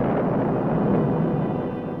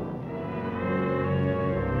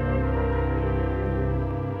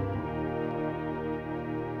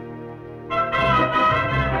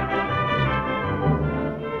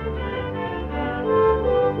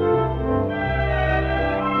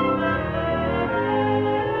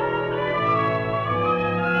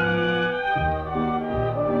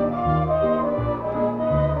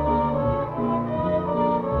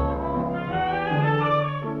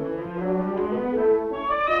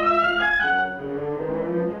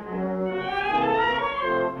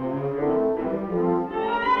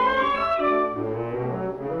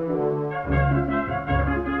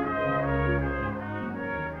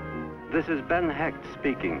 is Ben Hecht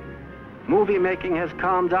speaking. Movie making has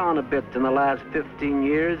calmed down a bit in the last 15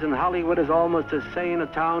 years, and Hollywood is almost as sane a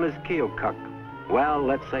town as Keokuk. Well,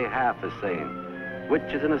 let's say half as sane, which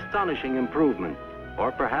is an astonishing improvement.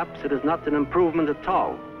 Or perhaps it is not an improvement at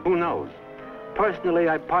all. Who knows? Personally,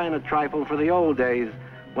 I pine a trifle for the old days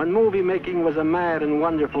when movie making was a mad and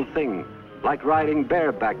wonderful thing, like riding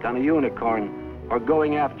bareback on a unicorn or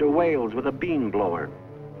going after whales with a bean blower.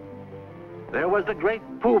 There was the great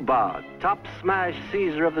Pooh Bah, top smash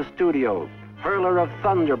Caesar of the studio, hurler of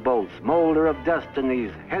thunderbolts, molder of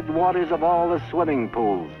destinies, headwaters of all the swimming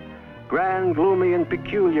pools. Grand, gloomy, and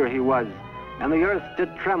peculiar he was, and the earth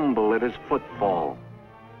did tremble at his footfall.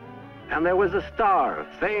 And there was a star,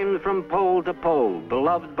 famed from pole to pole,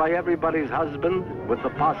 beloved by everybody's husband, with the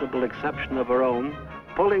possible exception of her own,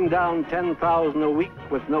 pulling down 10,000 a week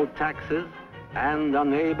with no taxes, and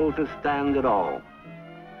unable to stand at all.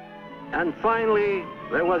 And finally,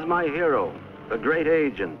 there was my hero, the great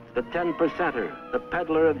agent, the 10%er, the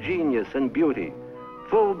peddler of genius and beauty.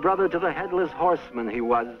 Full brother to the headless horseman he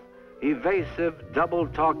was, evasive,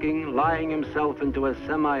 double-talking, lying himself into a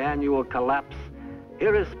semi-annual collapse,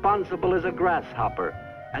 irresponsible as a grasshopper,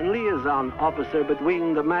 and liaison officer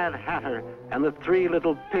between the Mad Hatter and the Three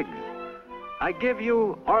Little Pigs. I give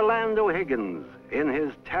you Orlando Higgins in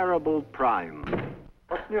his terrible prime.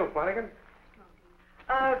 What's new, Flanagan?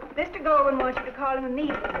 Mr. Goldwyn wants you to call him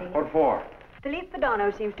immediately. What for? Philippe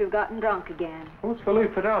Fedano seems to have gotten drunk again. Who's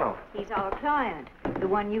Philippe Fedano? He's our client. The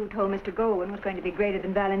one you told Mr. Goldwyn was going to be greater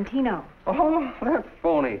than Valentino. Oh, that's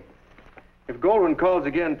phony. If Goldwyn calls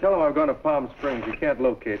again, tell him I've gone to Palm Springs. You can't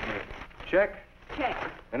locate me. Check? Check.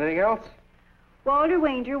 Anything else? Walter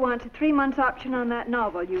Wanger wants a 3-month option on that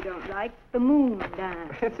novel you don't like, The Moon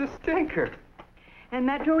Dance. It's a stinker. And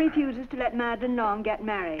Metro refuses to let Madeline Long get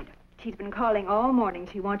married. She's been calling all morning.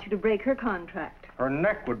 She wants you to break her contract. Her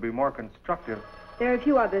neck would be more constructive. There are a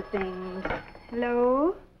few other things.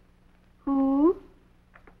 Hello? Who?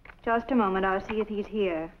 Just a moment. I'll see if he's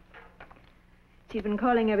here. She's been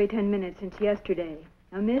calling every 10 minutes since yesterday.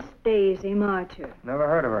 A Miss Daisy Marcher. Never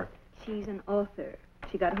heard of her. She's an author.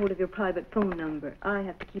 She got hold of your private phone number. I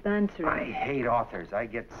have to keep answering. I hate authors. I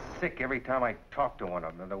get sick every time I talk to one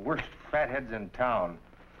of them. They're the worst fatheads in town.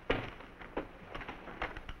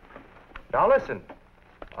 Now listen,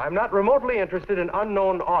 I'm not remotely interested in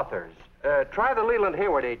unknown authors. Try the Leland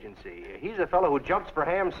Hayward Agency. He's a fellow who jumps for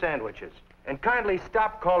ham sandwiches. And kindly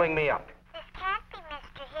stop calling me up. This can't be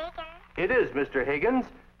Mr. Higgins. It is, Mr. Higgins.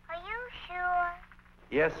 Are you sure?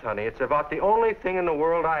 Yes, honey, it's about the only thing in the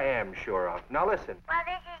world I am sure of. Now listen. Well,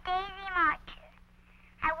 this is Daisy Marcher.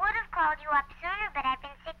 I would have called you up sooner, but I've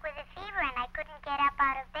been sick with a fever and I couldn't get up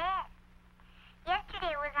out of bed.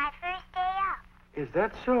 Yesterday was my first day up. Is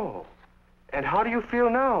that so? And how do you feel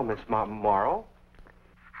now, Miss Morrow?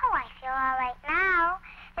 Oh, I feel all right now,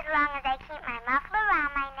 as long as I keep my muffler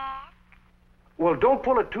around my neck. Well, don't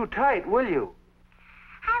pull it too tight, will you?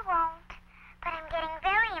 I won't, but I'm getting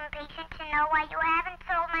very impatient to know why you haven't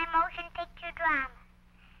sold my motion picture drama.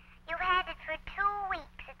 You've had it for 2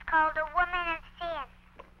 weeks. It's called A Woman of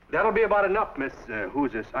Sin. That'll be about enough, Miss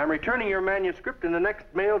who's this? I'm returning your manuscript in the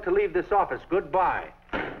next mail to leave this office. Goodbye.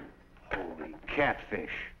 Holy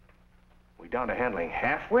catfish. We down to handling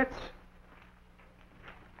half-wits?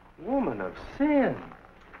 Woman of Sin.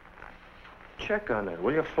 Check on that,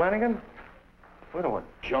 will you, Flanagan? We don't want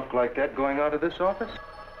junk like that going out of this office.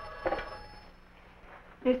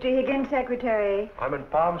 Mr. Higgins, secretary. I'm in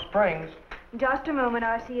Palm Springs. Just a moment.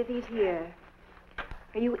 I'll see if he's here.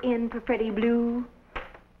 Are you in for Freddie Blue?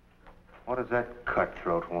 What does that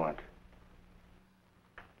cutthroat want?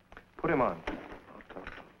 Put him on.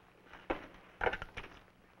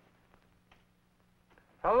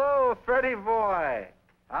 Hello, Freddie boy.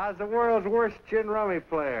 How's the world's worst gin rummy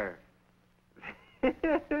player?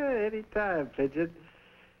 Anytime, Pigeon.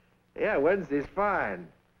 Yeah, Wednesday's fine.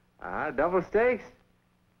 Double stakes?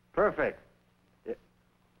 Perfect. Yeah.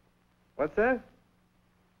 What's that?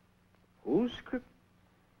 Who's script?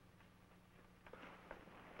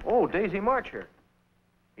 Oh, Daisy Marcher.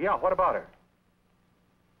 Yeah, what about her?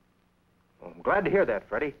 Well, I'm glad to hear that,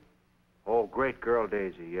 Freddie. Oh, great girl,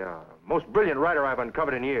 Daisy, yeah. Most brilliant writer I've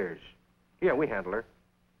uncovered in years. Yeah, we handle her.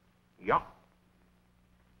 Yeah.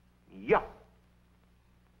 Yeah.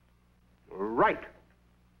 Right.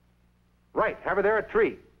 Right. Have her there at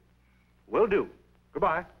 3. Will do.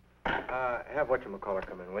 Goodbye. Have whatchamacallit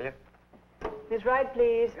come in, will you? Miss Wright,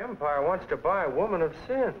 please. Empire wants to buy Woman of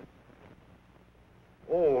Sin.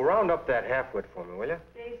 Oh, round up that half-wit for me, will you?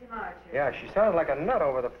 Daisy Marcher. Yeah, she sounded like a nut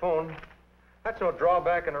over the phone. That's no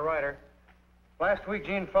drawback in a writer. Last week,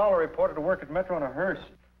 Gene Fowler reported to work at Metro in a hearse.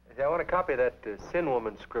 I want a copy of that Sin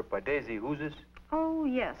Woman script by Daisy Hoozes. Oh,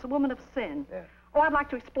 yes, A Woman of Sin. Yeah. Oh, I'd like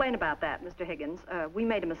to explain about that, Mr. Higgins. We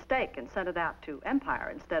made a mistake and sent it out to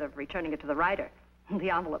Empire instead of returning it to the writer. The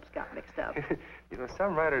envelopes got mixed up. You know,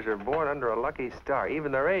 some writers are born under a lucky star.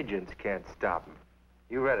 Even their agents can't stop them.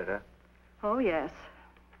 You read it, huh? Oh, yes,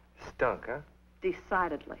 Stunk, huh?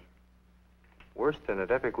 decidedly. Worse than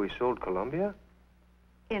that epic we sold Columbia?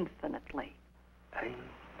 Infinitely. Hey.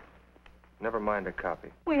 Never mind a copy.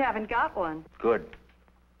 We haven't got one. Good.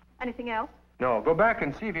 Anything else? No, go back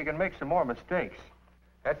and see if you can make some more mistakes.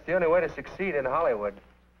 That's the only way to succeed in Hollywood.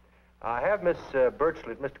 Have Miss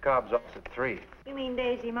Birchley at Mr. Cobb's office at 3. You mean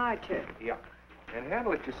Daisy Marcher? Yeah. And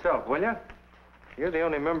handle it yourself, will you? You're the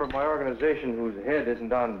only member of my organization whose head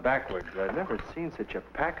isn't on backwards. I've never seen such a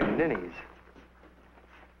pack of ninnies.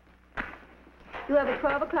 You have a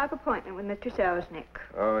 12 o'clock appointment with Mr. Selznick.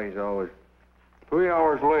 Oh, he's always 3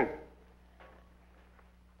 hours late.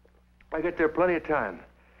 I get there plenty of time.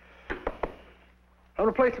 I'm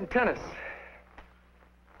gonna play some tennis.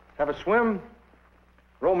 Have a swim.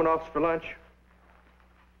 Romanoff's for lunch.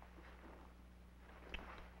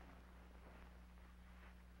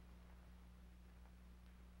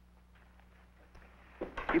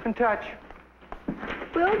 Keep in touch.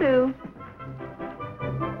 Will do.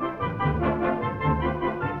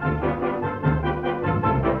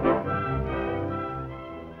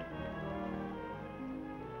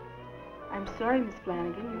 I'm sorry, Miss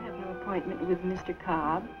Flanagan. You have no appointment with Mr.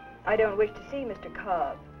 Cobb. I don't wish to see Mr.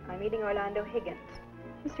 Cobb. I'm meeting Orlando Higgins.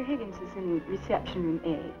 Mr. Higgins is in reception room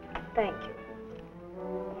A. Thank you.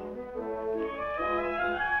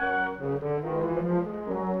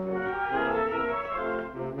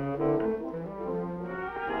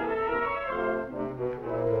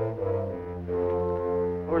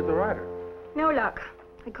 Where's the writer? No luck.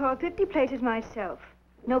 I called 50 places myself.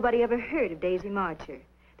 Nobody ever heard of Daisy Marcher.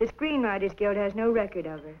 The Screenwriters Guild has no record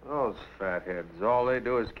of her. Those fatheads. All they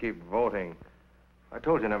do is keep voting. I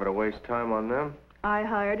told you never to waste time on them. I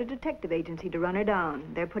hired a detective agency to run her down.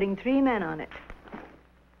 They're putting 3 men on it.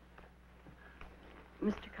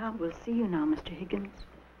 Mr. Cobb will see you now, Mr. Higgins.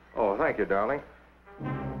 Oh, thank you, darling.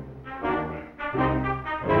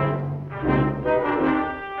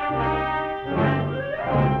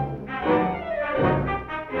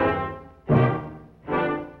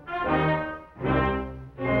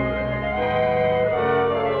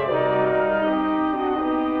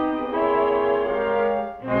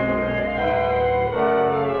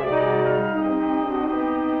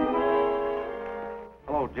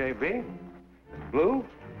 J.B., Mr. Blue,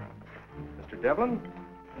 Mr. Devlin.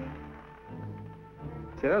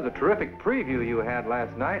 Say, that was a terrific preview you had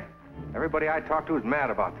last night. Everybody I talked to is mad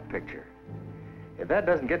about the picture. If that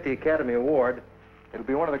doesn't get the Academy Award, it'll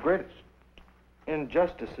be one of the greatest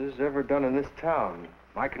injustices ever done in this town.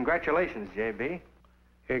 My congratulations, J.B.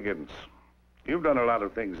 Higgins, you've done a lot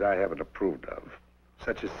of things I haven't approved of,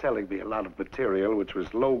 such as selling me a lot of material which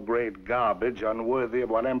was low-grade garbage unworthy of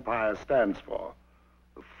what Empire stands for.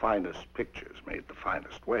 The finest pictures made the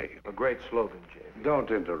finest way. A great slogan, J.B.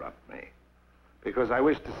 Don't interrupt me, because I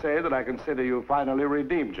wish to say that I consider you finally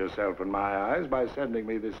redeemed yourself in my eyes by sending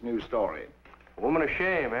me this new story. A woman of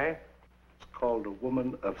shame, eh? It's called A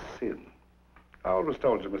Woman of Sin. I always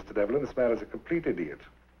told you, Mr. Devlin, this man is a complete idiot.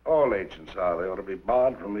 All agents are. They ought to be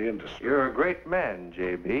barred from the industry. You're a great man,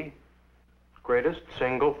 J.B. Greatest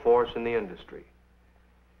single force in the industry.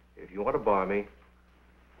 If you want to bar me,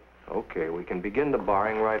 okay, we can begin the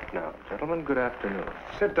barring right now. Gentlemen, good afternoon.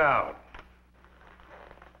 Sit down.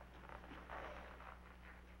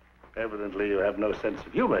 Evidently, you have no sense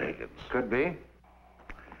of humor, Higgins. Could be.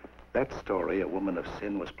 That story, A Woman of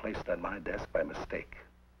Sin, was placed on my desk by mistake.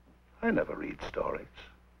 I never read stories.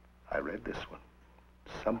 I read this one.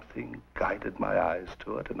 Something guided my eyes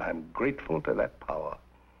to it, and I'm grateful to that power.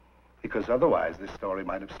 Because otherwise, this story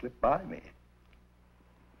might have slipped by me.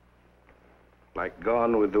 Like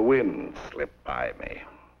Gone with the Wind slipped by me.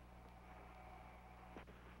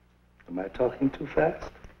 Am I talking too fast?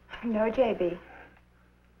 No, J.B.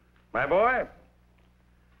 My boy,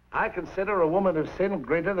 I consider A Woman of Sin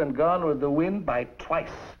greater than Gone with the Wind by twice.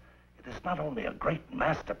 It is not only a great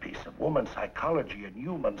masterpiece of woman psychology and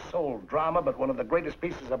human soul drama, but one of the greatest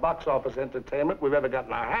pieces of box office entertainment we've ever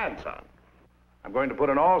gotten our hands on. I'm going to put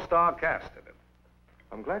an all-star cast in it.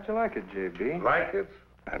 I'm glad you like it, J.B. Like it?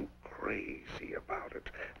 I'm crazy about it.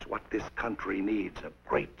 It's what this country needs, a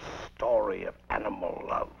great story of animal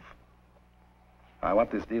love. I want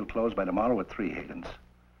this deal closed by tomorrow at 3, Higgins.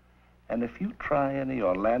 And if you try any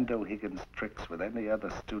Orlando Higgins tricks with any other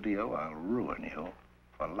studio, I'll ruin you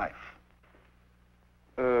for life.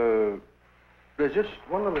 There's just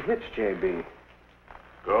one little hitch, J.B.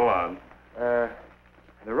 Go on. The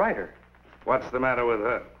writer. What's the matter with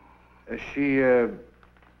her? She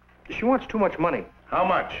wants too much money. How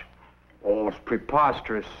much? Oh, it's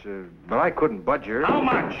preposterous, but I couldn't budge her. How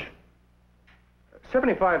much?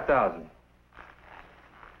 75,000.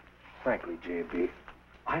 Frankly, J.B.,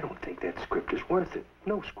 I don't think that script is worth it.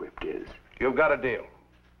 No script is. You've got a deal.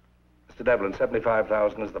 Mr. Devlin,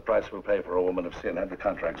 75,000 is the price we'll pay for a woman of sin. Have the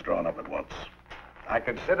contracts drawn up at once. I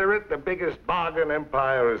consider it the biggest bargain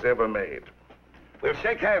Empire has ever made. We'll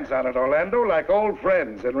shake hands on it, Orlando, like old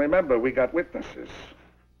friends. And remember, we got witnesses.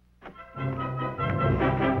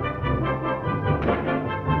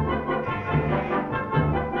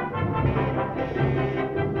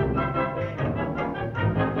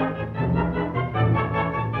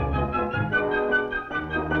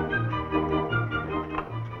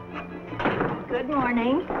 Good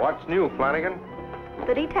morning. What's new, Flanagan?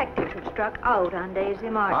 The detectives were struck out on Daisy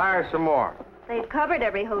March. Hire some more. They've covered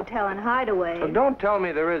every hotel and hideaway. But don't tell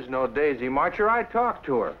me there is no Daisy Marcher. I talked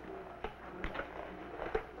to her.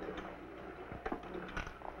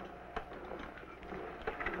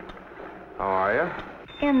 How are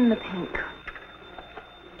you? In the pink.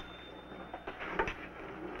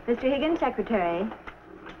 Mr. Higgins, secretary.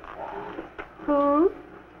 Who?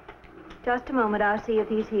 Just a moment, I'll see if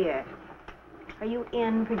he's here. Are you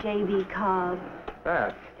in for J.B. Cobb?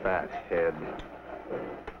 That fat head.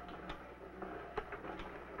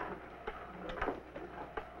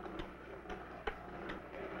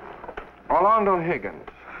 Orlando Higgins.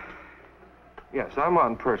 Yes, I'm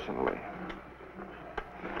on personally.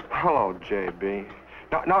 Hello, J.B.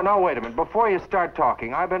 Now, wait a minute. Before you start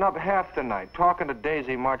talking, I've been up half the night talking to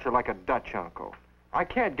Daisy Marcher like a Dutch uncle. I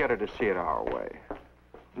can't get her to see it our way.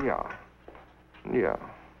 Yeah.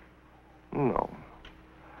 No.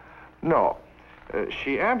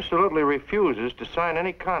 She absolutely refuses to sign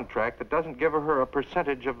any contract that doesn't give her a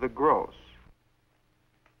percentage of the gross.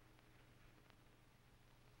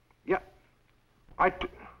 Yeah. I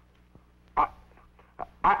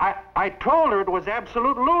told her it was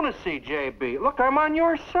absolute lunacy, J.B. Look, I'm on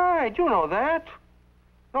your side. You know that.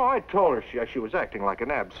 No, I told her she was acting like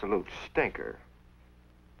an absolute stinker.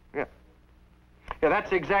 Yeah,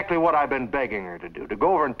 that's exactly what I've been begging her to do, to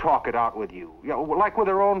go over and talk it out with you. Yeah, like with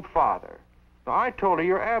her own father. Now, I told her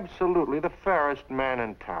you're absolutely the fairest man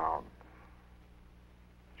in town.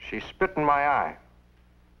 She spit in my eye.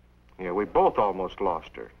 Yeah, we both almost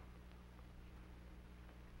lost her.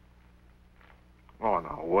 Oh,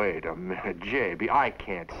 now, wait a minute, J.B. I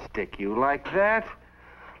can't stick you like that.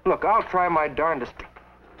 Look, I'll try my darndest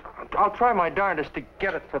to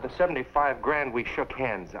get it for the 75 grand we shook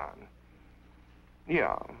hands on.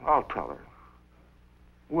 Yeah, I'll tell her.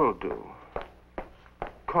 Will do.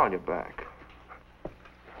 Call you back.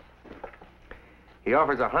 He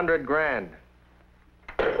offers 100 grand.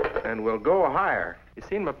 And we'll go higher. You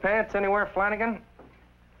seen my pants anywhere, Flanagan?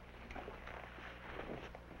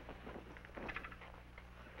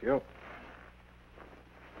 Thank you.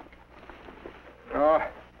 Oh,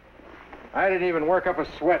 I didn't even work up a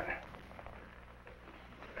sweat.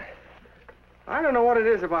 I don't know what it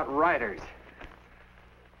is about writers.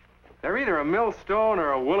 They're either a millstone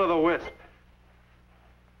or a will-o'-the-wisp.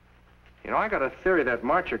 You know, I got a theory that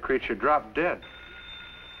Marcher creature dropped dead.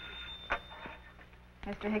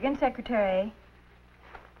 Mr. Higgins, secretary.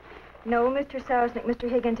 No, Mr. Selznick, Mr.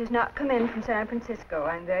 Higgins has not come in from San Francisco.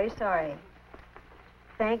 I'm very sorry.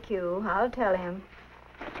 Thank you. I'll tell him.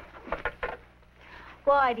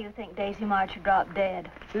 Why do you think Daisy Marcher dropped dead?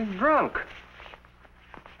 She's drunk.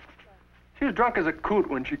 She was drunk as a coot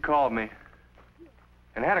when she called me.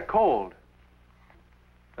 And had a cold.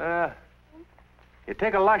 You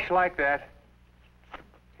take a lush like that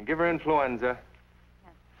and give her influenza,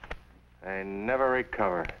 they never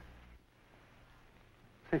recover.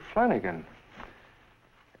 Say, Flanagan,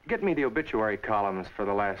 get me the obituary columns for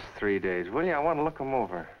the last 3 days, will you? I want to look them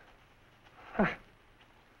over. Huh.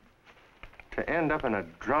 To end up in a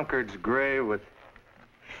drunkard's grave with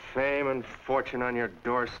fame and fortune on your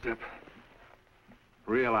doorstep.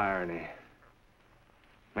 Real irony.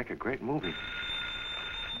 Make a great movie.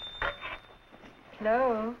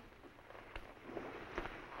 Hello.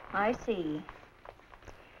 I see.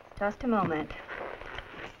 Just a moment.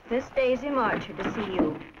 Miss Daisy Marcher to see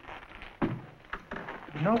you.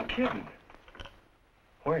 No kidding.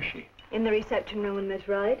 Where's she? In the reception room, Miss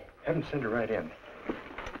Wright. Have them send her right in.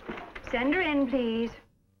 Send her in, please.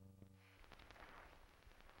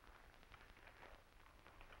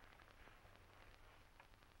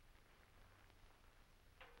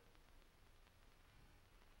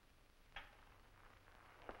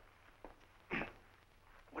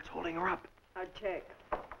 What's holding her up? I'll check.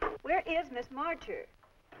 Where is Miss Marcher?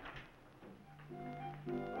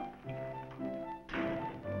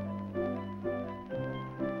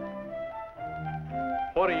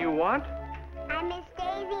 What do you want? I'm Miss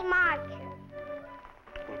Daisy Marsha.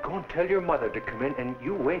 Well, go and tell your mother to come in, and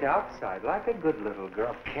you wait outside like a good little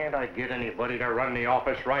girl. Can't I get anybody to run the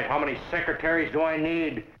office right? How many secretaries do I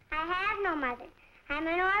need? I have no mother. I'm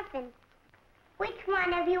an orphan. Which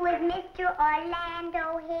one of you is Mr.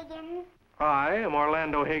 Orlando Higgins? I am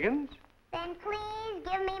Orlando Higgins. Then please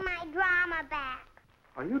give me my drama back.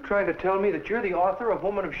 Are you trying to tell me that you're the author of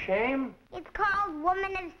Woman of Shame? It's called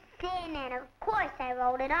Woman of Sin, and of course I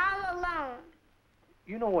wrote it all alone.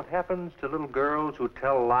 You know what happens to little girls who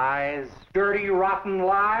tell lies? Dirty, rotten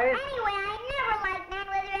lies? Anyway, I never liked men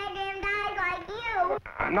with red-rimmed eyes like you.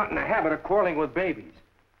 I'm not in the habit of quarreling with babies.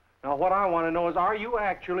 Now, what I want to know is, are you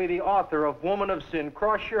actually the author of Woman of Sin?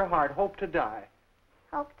 Cross your heart, hope to die.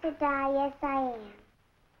 Hope to die, yes I am.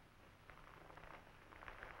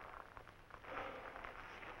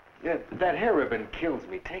 Yeah, that hair ribbon kills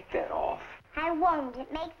me. Take that off. I won't.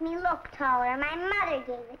 It makes me look taller. My mother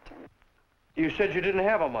gave it to me. You said you didn't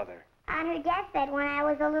have a mother. On her deathbed when I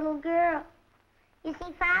was a little girl. You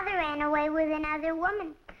see, Father ran away with another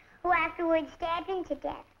woman, who afterwards stabbed him to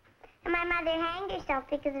death. And my mother hanged herself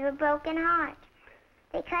because of a broken heart.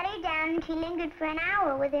 They cut her down, and she lingered for an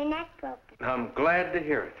hour with her neck broken. I'm glad to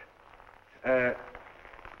hear it.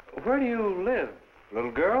 Where do you live,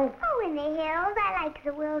 little girl? Oh, in the hills. I like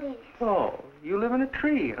the wilderness. Oh, you live in a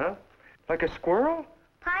tree, huh? Like a squirrel?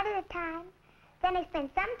 Part of the time. Then I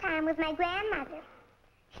spend some time with my grandmother.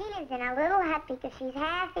 She lives in a little hut because she's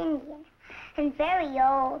half Indian and very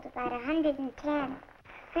old, about 110. Her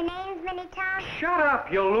name's Minnie Thompson. Shut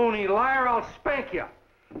up, you loony liar. I'll spank you.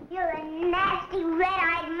 You're a nasty,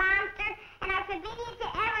 red-eyed monster, and I forbid you to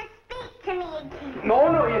ever speak to me again.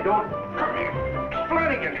 No, you don't. Come here.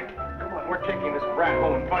 Flanagan. Come on, we're taking this brat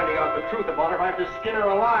home and finding out the truth about her. I have to skin her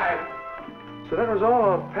alive. So that was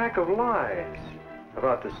all a pack of lies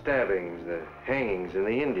about the stabbings, the hangings, and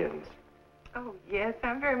the Indians. Oh, yes,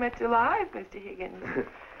 I'm very much alive, Mr. Higgins.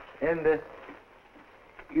 And,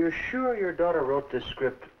 you're sure your daughter wrote this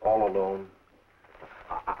script all alone?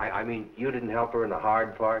 I mean, you didn't help her in the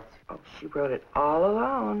hard parts? Oh, she wrote it all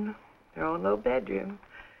alone, her own little bedroom.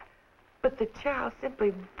 But the child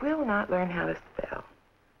simply will not learn how to spell.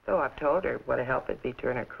 Though I've told her what a help it'd be to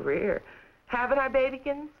her in her career. Haven't I,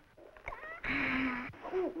 babykins?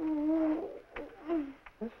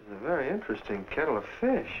 This is a very interesting kettle of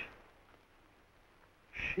fish.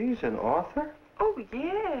 She's an author? Oh,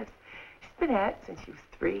 yes. She's been at it since she was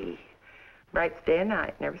 3. Writes day and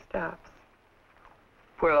night, never stops.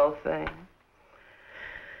 Poor old thing.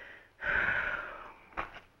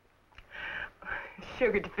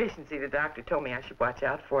 Sugar deficiency, the doctor told me I should watch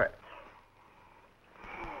out for it.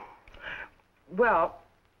 Well,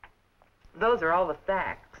 those are all the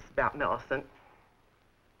facts about Millicent.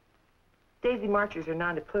 Daisy Marsha's her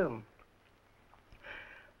nom de plume.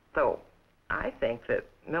 Though I think that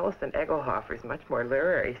Millicent Egelhofer's much more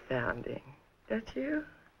literary sounding. Don't you?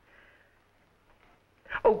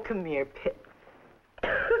 Oh, come here, Pip.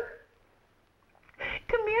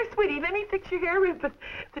 Come here, sweetie. Let me fix your hair ribbon.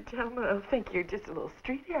 The gentleman will think you're just a little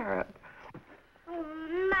street Arab.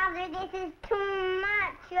 Mother, this is too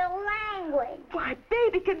much. Your language. Why,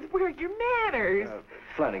 babykins, where are your manners?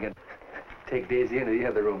 Flanagan, take Daisy into the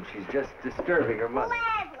other room. She's just disturbing her mother.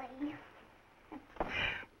 Gladly.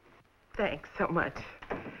 Thanks so much.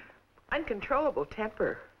 Uncontrollable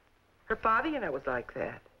temper. Her father, you know, was like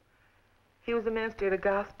that. He was a minister of the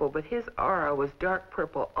gospel, but his aura was dark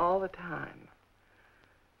purple all the time.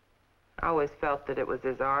 I always felt that it was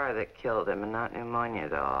his aura that killed him and not pneumonia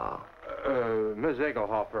at all. Ms.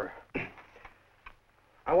 Egelhofer,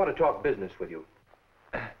 I want to talk business with you.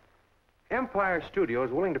 Empire Studio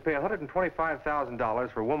is willing to pay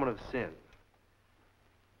 $125,000 for Woman of Sin.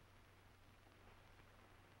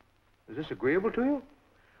 Is this agreeable to you?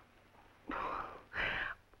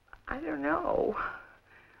 I don't know.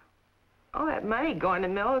 All that money going to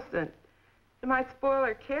Millicent, it might spoil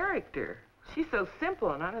her character. She's so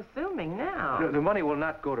simple and unassuming now. No, the money will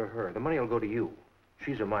not go to her. The money will go to you.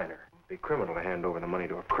 She's a minor. It'd be criminal to hand over the money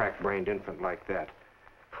to a crack-brained infant like that.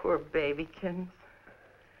 Poor babykins.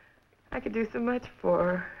 I could do so much for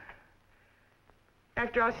her.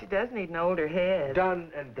 After all, she does need an older head.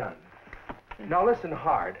 Done and done. Now listen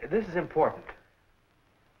hard. This is important.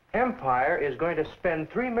 Empire is going to spend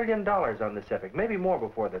 $3 million on this epic, maybe more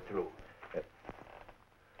before they're through.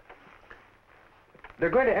 They're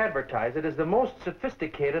going to advertise it as the most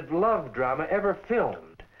sophisticated love drama ever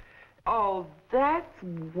filmed. Oh, that's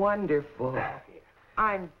wonderful.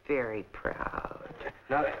 I'm very proud.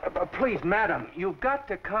 Now, please, madam, you've got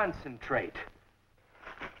to concentrate.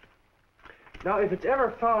 Now, if it's ever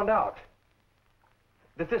found out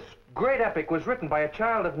that this great epic was written by a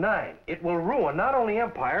child of 9. It will ruin not only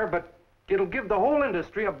Empire, but it'll give the whole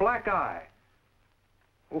industry a black eye.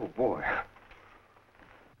 Oh, boy.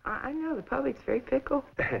 I know, the public's very fickle.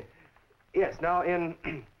 Yes, now, in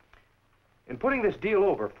putting this deal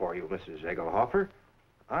over for you, Mrs. Egelhofer,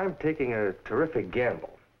 I'm taking a terrific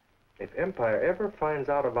gamble. If Empire ever finds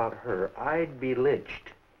out about her, I'd be lynched.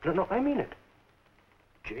 No, I mean it.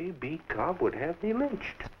 J.B. Cobb would have me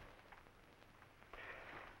lynched.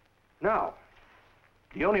 Now,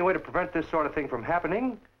 the only way to prevent this sort of thing from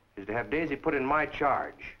happening is to have Daisy put in my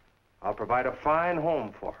charge. I'll provide a fine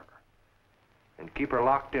home for her and keep her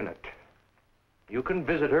locked in it. You can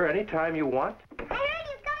visit her any time you want. I heard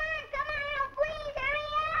you. Come on, please, hurry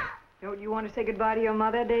up. Don't you want to say goodbye to your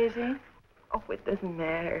mother, Daisy? Oh, it doesn't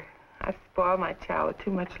matter. I spoiled my child with too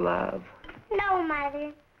much love. No,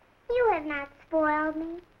 Mother. You have not spoiled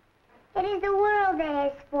me. It is the world that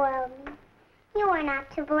has spoiled me. You are not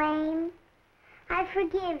to blame. I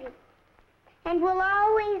forgive you and will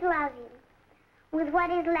always love you with what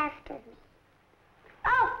is left of me.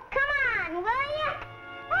 Oh, come on, will you?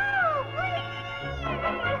 Oh, please!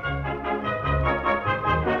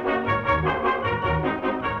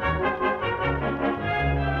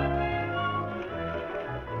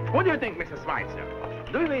 What do you think, Mrs. Schweitzer?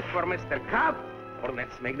 Do we wait for Mr. Cobb, or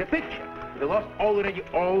let's make the picture? We lost already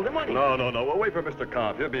all the money. No. We'll wait for Mr.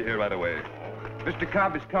 Cobb. He'll be here right away. Mr.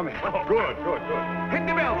 Cobb is coming. Oh, good. Hit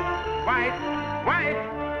the bell. Quiet.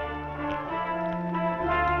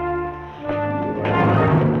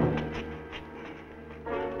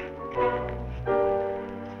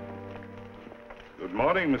 Good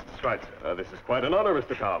morning, Mr. Schweitzer. This is quite an honor,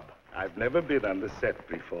 Mr. Cobb. I've never been on the set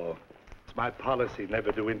before. It's my policy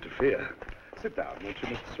never to interfere. Sit down, won't you,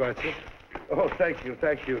 Mr. Schweitzer? Oh, thank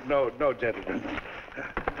you. No, gentlemen.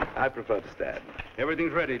 I prefer to stand.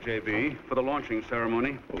 Everything's ready, J.B., for the launching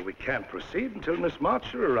ceremony. Well, we can't proceed until Miss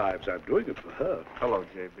Marsha arrives. I'm doing it for her. Hello,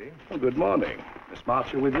 J.B. Well, good morning. Miss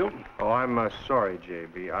Marsha with you? Oh, I'm sorry,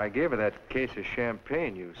 J.B. I gave her that case of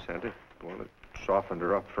champagne you sent her. Well, it softened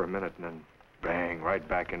her up for a minute and then bang, right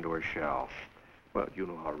back into her shell. Well, you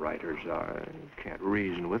know how writers are. You can't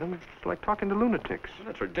reason with them. It's like talking to lunatics. Well,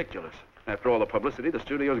 that's ridiculous. After all the publicity the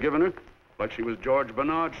studio's given her, like she was George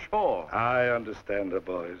Bernard Shaw. I understand her,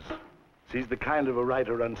 boys. She's the kind of a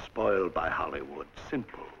writer unspoiled by Hollywood.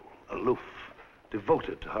 Simple, aloof,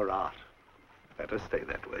 devoted to her art. Let her stay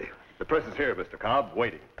that way. The press is here, Mr. Cobb,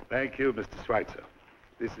 waiting. Thank you, Mr. Schweitzer.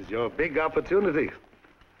 This is your big opportunity.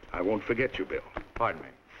 I won't forget you, Bill. Pardon me.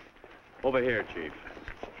 Over here, Chief.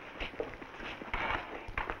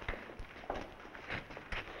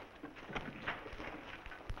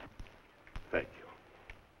 Thank you.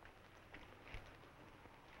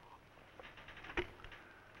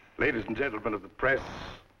 Ladies and gentlemen of the press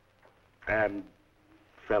and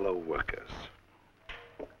fellow workers,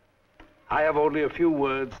 I have only a few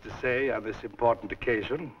words to say on this important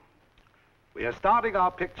occasion. We are starting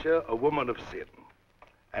our picture, A Woman of Sin.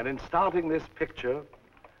 And in starting this picture,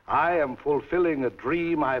 I am fulfilling a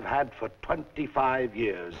dream I've had for 25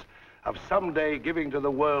 years of someday giving to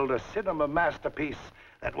the world a cinema masterpiece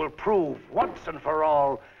that will prove once and for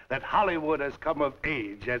all that Hollywood has come of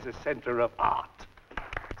age as a center of art.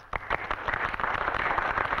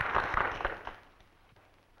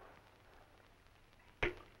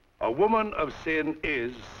 A Woman of Sin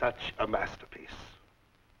is such a masterpiece.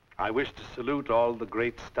 I wish to salute all the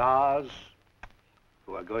great stars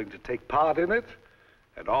who are going to take part in it,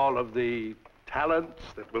 and all of the talents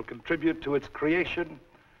that will contribute to its creation,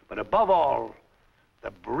 but above all,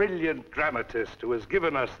 the brilliant dramatist who has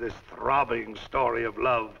given us this throbbing story of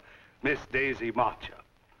love, Miss Daisy Marsha.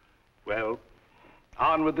 Well,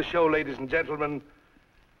 on with the show, ladies and gentlemen,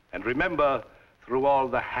 and remember, through all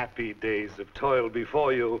the happy days of toil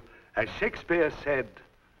before you, as Shakespeare said,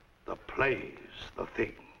 the play's the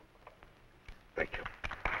thing. Thank you.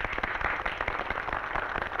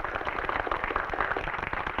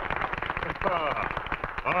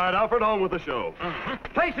 All right, Alfred, on with the show.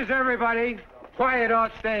 Places, everybody. Quiet on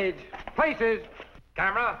stage. Places.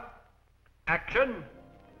 Camera. Action.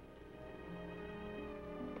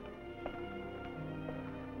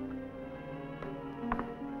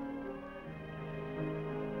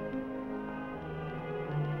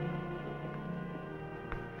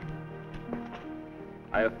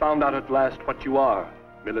 I have found out at last what you are,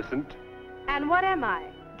 Millicent. And what am I,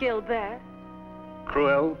 Gilbert?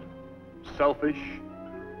 Cruel, selfish,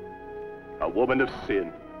 a woman of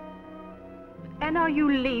sin. And are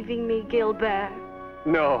you leaving me, Gilbert?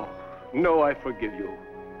 No, I forgive you.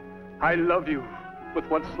 I love you with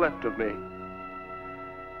what's left of me.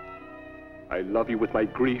 I love you with my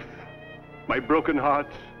grief, my broken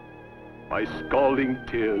heart, my scalding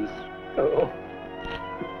tears. Oh,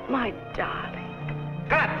 my darling.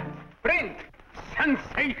 Cut! Print!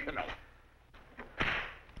 Sensational!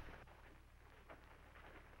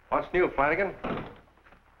 What's new, Flanagan?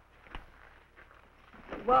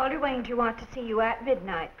 Walter Wanger wants to see you at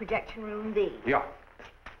midnight, projection room D. Yeah.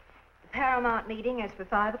 The Paramount meeting is for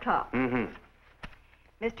 5 o'clock. Mm-hmm.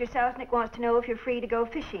 Mr. Selznick wants to know if you're free to go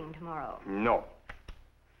fishing tomorrow. No.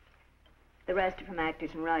 The rest are from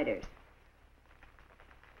actors and writers.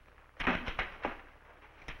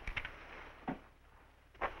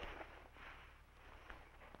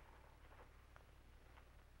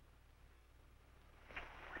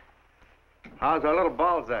 How's our little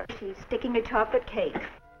Balzac? She's sticking a chocolate cake.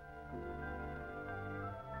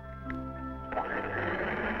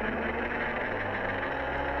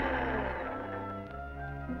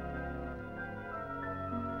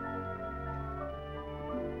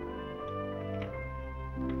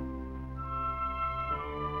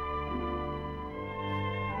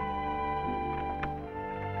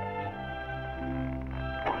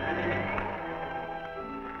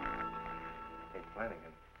 Hey,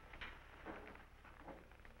 Flanagan.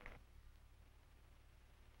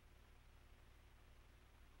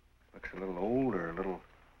 Looks a little older, a little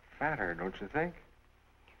fatter, don't you think?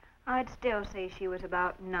 I'd still say she was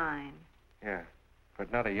about 9. Yeah,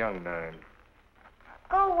 but not a young 9.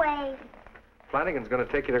 Go away. Flanagan's going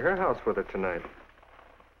to take you to her house with her tonight.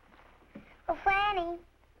 Oh, Franny,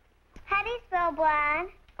 how do you spell blonde?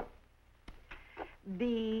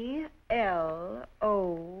 B-L-O-O-D.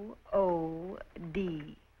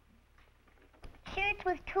 Sure it's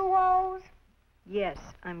with 2 O's? Yes,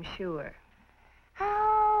 I'm sure.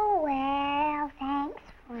 Oh, well, thanks,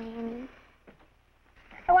 Franny.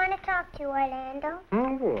 I want to talk to you, Orlando.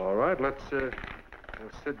 Oh, well, all right. Let's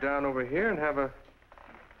sit down over here and have a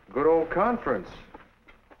good old conference.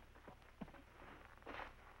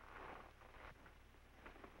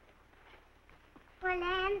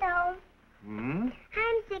 Orlando, Hmm?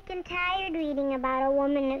 I'm sick and tired reading about a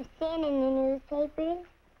woman of sin in the newspapers.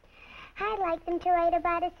 I'd like them to write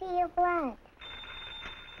about a sea of blood.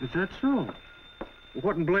 Is that so?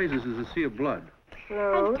 What in blazes is a sea of blood?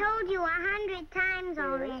 I've told you 100 times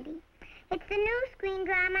already. It's the new screen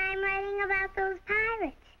drama I'm writing about those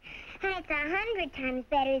pirates. And it's 100 times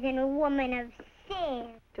better than a woman of sin.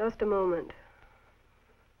 Just a moment.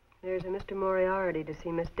 There's a Mr. Moriarty to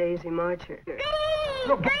see Miss Daisy Marcher.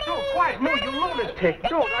 No, quiet. No, you lunatic.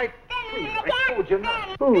 No, please, I told you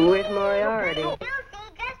not. Who is Moriarty? You'll see.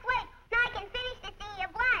 Just wait. Now I can finish the sea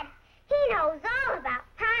of blood. He knows all about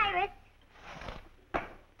pirates.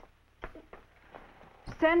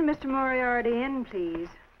 Send Mr. Moriarty in, please.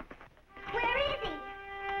 Where is he?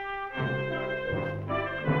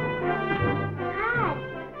 Hi.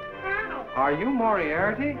 Hi. Are you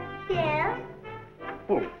Moriarty? Yes?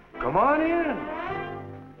 Oh, come on in.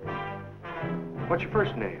 What's your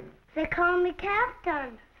first name? They call me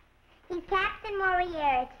Captain. He's Captain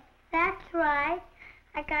Moriarty. That's right.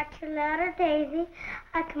 I got your letter, Daisy.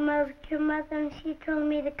 I come over to your mother and she told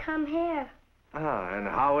me to come here. Ah, and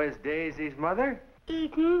how is Daisy's mother?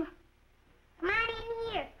 Eaton. Come on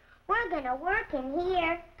in here. We're gonna work in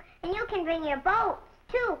here. And you can bring your boats,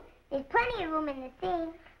 too. There's plenty of room in the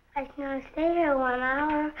sea. I can only stay here 1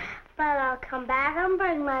 hour, but I'll come back and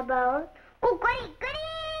bring my boat. Oh, goody, goody!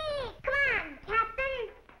 Come on, Captain.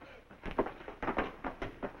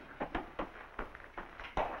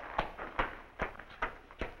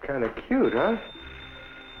 Kind of cute, huh?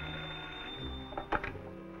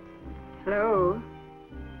 Hello?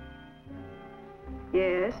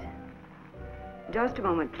 Yes? Just a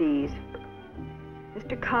moment, please.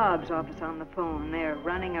 Mr. Cobb's office on the phone. They're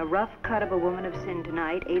running a rough cut of a woman of sin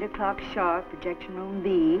tonight, 8 o'clock sharp, projection room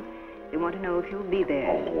B. They want to know if you'll be there.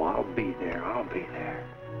 Oh, I'll be there. I'll be there.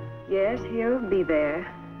 Yes, he'll be there.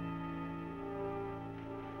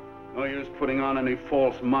 No use putting on any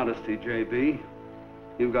false modesty, J.B.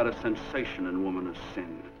 You've got a sensation in Woman of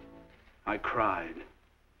Sin. I cried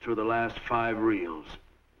through the last 5 reels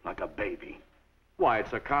like a baby. Why,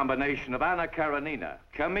 it's a combination of Anna Karenina,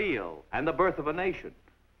 Camille, and The Birth of a Nation.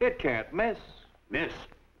 It can't miss. Miss.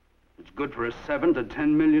 It's good for a 7 to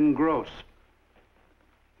 10 million gross.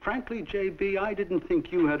 Frankly, J.B., I didn't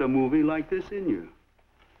think you had a movie like this in you.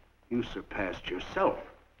 You surpassed yourself.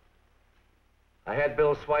 I had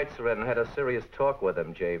Bill Schweitzer in and had a serious talk with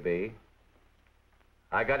him, J.B.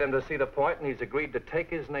 I got him to see the point, and he's agreed to take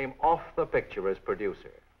his name off the picture as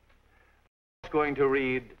producer. It's going to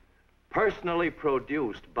read, personally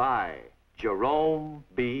produced by Jerome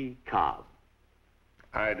B. Cobb.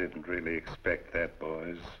 I didn't really expect that,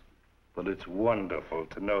 boys. But it's wonderful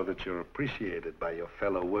to know that you're appreciated by your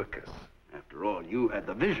fellow workers. After all, you had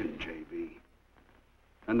the vision, J.B.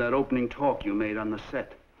 And that opening talk you made on the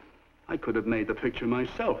set. I could have made the picture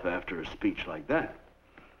myself after a speech like that.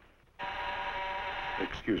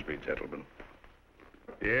 Excuse me, gentlemen.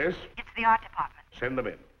 Yes? It's the art department. Send them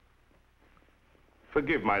in.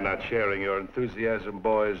 Forgive my not sharing your enthusiasm,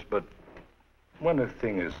 boys, but when a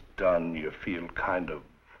thing is done, you feel kind of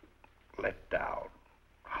let down,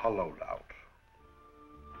 hollowed out.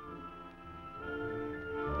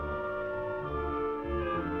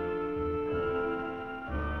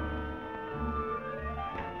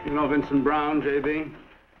 You know Vincent Brown, J.B.? You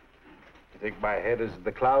think my head is in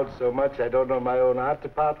the clouds so much I don't know my own art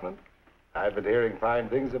department? I've been hearing fine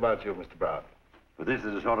things about you, Mr. Brown. Well, this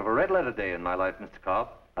is a sort of a red-letter day in my life, Mr. Cobb.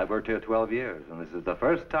 I've worked here 12 years, and this is the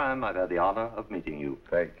first time I've had the honor of meeting you.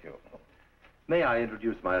 Thank you. May I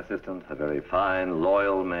introduce my assistant, a very fine,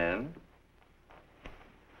 loyal man?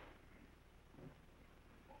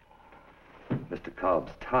 Mr.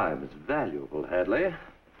 Cobb's time is valuable, Hadley.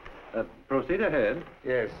 Proceed ahead.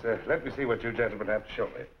 Yes, let me see what you gentlemen have to show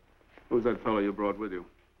me. Who's that fellow you brought with you?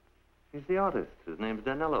 He's the artist. His name's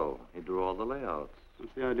Danilo. He drew all the layouts.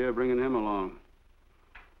 What's the idea of bringing him along?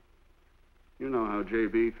 You know how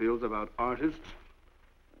J.B. feels about artists.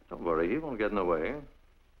 Don't worry, he won't get in the way.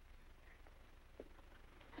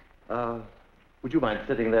 Would you mind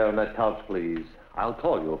sitting there on that couch, please? I'll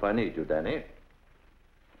call you if I need you, Danny.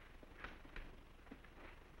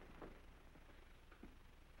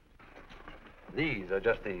 These are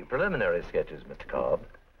just the preliminary sketches, Mr. Cobb.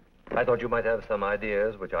 I thought you might have some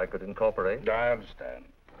ideas which I could incorporate. I understand.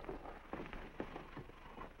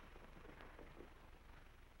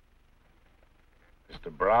 Mr.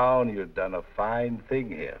 Brown, you've done a fine thing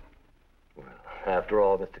here. Well, after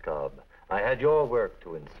all, Mr. Cobb, I had your work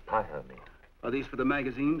to inspire me. Are these for the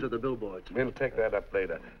magazines or the billboards? We'll take that up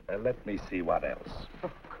later. Let me see what else.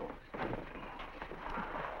 Of course.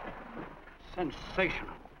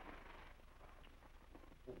 Sensational.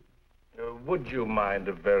 Would you mind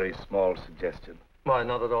a very small suggestion? Why,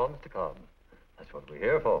 not at all, Mr. Cobb. That's what we're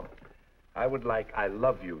here for. I would like I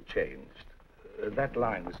love you changed. That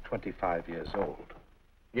line is 25 years old.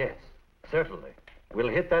 Yes, certainly. We'll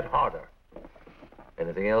hit that harder.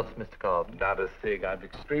 Anything else, Mr. Cobb? Not a thing. I'm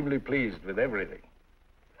extremely pleased with everything.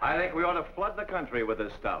 I think we ought to flood the country with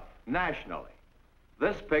this stuff, nationally.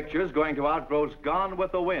 This picture's going to outgrow Gone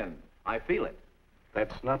with the Wind. I feel it.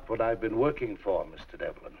 That's not what I've been working for, Mr.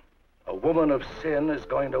 Devlin. A Woman of Sin is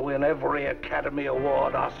going to win every Academy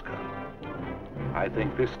Award Oscar. I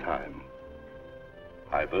think this time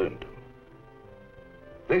I've earned them.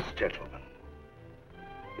 This, gentlemen,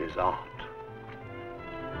 is art.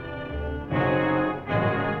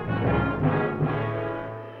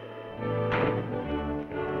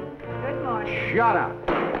 Good morning. Shut up,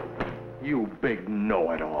 you big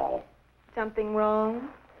know-it-all. Something wrong?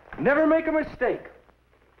 Never make a mistake.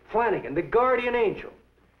 Flanagan, the guardian angel.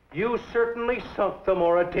 You certainly sunk the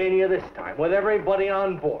Mauritania this time, with everybody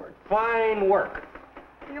on board. Fine work.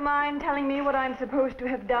 Do you mind telling me what I'm supposed to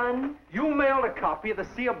have done? You mailed a copy of the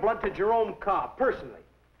Sea of Blood to Jerome Cobb, personally.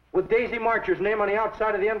 With Daisy Marcher's name on the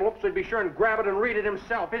outside of the envelope, so he'd be sure and grab it and read it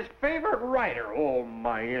himself. His favorite writer. Oh,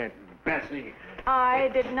 my Aunt Bessie. I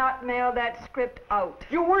did not mail that script out.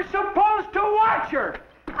 You were supposed to watch her!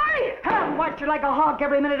 I have watched her like a hawk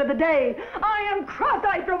every minute of the day. I am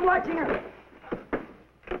cross-eyed from watching her.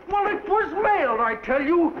 Well, it was mailed, I tell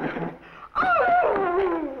you.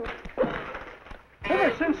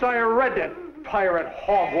 Ever since I read that pirate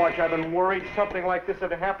hogwash, I've been worried something like this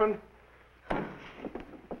had happened.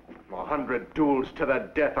 100 duels to the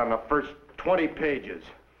death on the first 20 pages.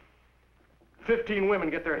 15 women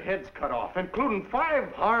get their heads cut off, including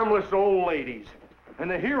 5 harmless old ladies.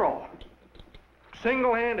 And the hero,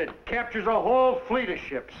 single-handed, captures a whole fleet of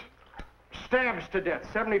ships. Stabs to death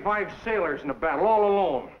 75 sailors in a battle, all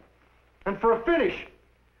alone. And for a finish,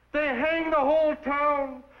 they hang the whole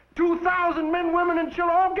town. 2,000 men, women, and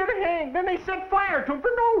children all get hanged. Then they set fire to them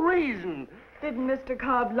for no reason. Didn't Mr.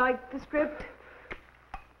 Cobb like the script?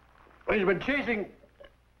 He's been chasing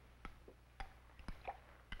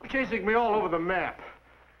me all over the map.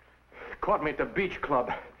 Caught me at the beach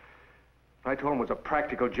club. I told him it was a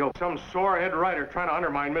practical joke. Some sore-head writer trying to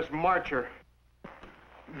undermine Miss Marcher.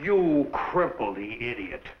 You crippledy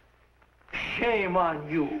idiot. Shame on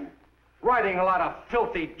you. Writing a lot of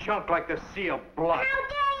filthy junk like the Sea of Blood. How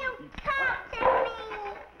dare you talk to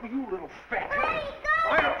me? You little fat. Let me go!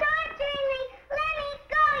 You're torturing me! Let me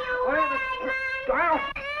go, you rag man!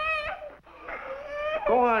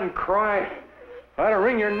 Go on, cry. I'd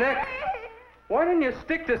wring your neck. Why didn't you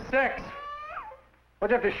stick to sex?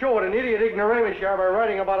 What'd you have to show what an idiot ignoramus you are by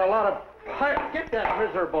writing about a lot of... Get that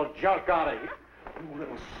miserable junk out of here. You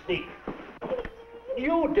little sneak.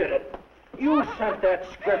 You did it. You sent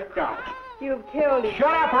that script out. You've killed him.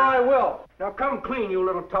 Shut up or I will. Now come clean, you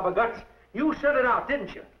little tub of guts. You sent it out,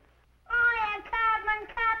 didn't you? Oh, yeah, carbon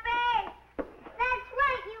copy. That's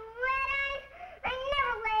right, you red-eyes. I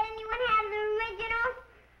never let anyone have the original.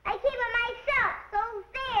 I keep it myself, so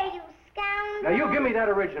there, you scoundrel. Now you give me that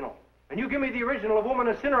original. And you give me the original of Woman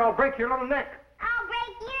and Sinner, I'll break your little neck. I'll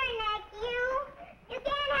break your neck, you. You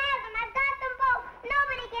can't have them. I've got them both.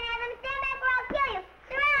 Nobody can have them. Stand back or I'll kill you.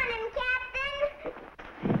 Surround him, Captain.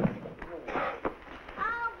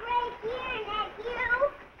 I'll break your neck,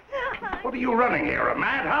 you. What are you running here, a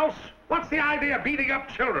madhouse? What's the idea of beating up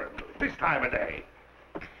children this time of day?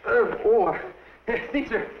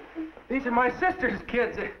 These are my sister's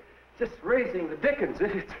kids. Just raising the dickens.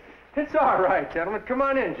 It's all right, gentlemen. Come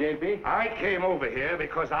on in, J.B. I came over here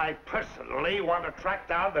because I personally want to track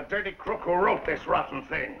down the dirty crook who wrote this rotten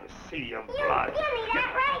thing. Sea of blood. Give me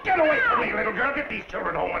that right Get away from me, little girl. Get these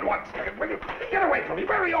children home in 1 second, will you? Get away from me.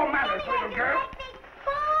 Where are your manners, little girl?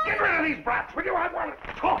 Get rid of these brats, will you? I want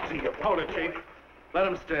to talk to you. Hold it, Chief. Let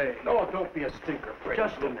him stay. No, don't be a stinker, Fred.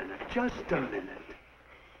 Just a minute. Just a minute.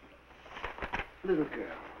 Little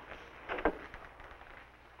girl.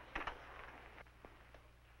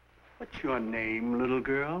 What's your name, little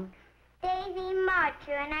girl? Daisy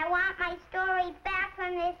Marsha, and I want my story back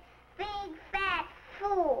from this big, fat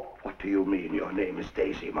fool. What do you mean your name is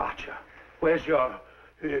Daisy Marsha? Where's your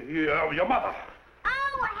mother?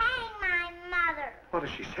 Oh, hang my mother. What does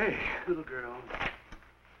she say? Little girl,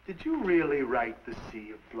 did you really write The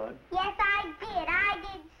Sea of Blood? Yes, I did. I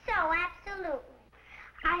did so, absolutely.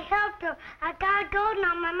 I helped her. I got golden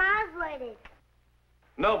on my mom's wedding.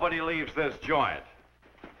 Nobody leaves this joint.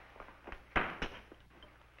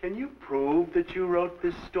 Can you prove that you wrote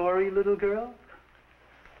this story, little girl?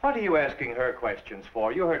 What are you asking her questions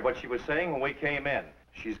for? You heard what she was saying when we came in.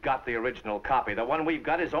 She's got the original copy. The one we've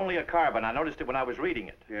got is only a carbon. I noticed it when I was reading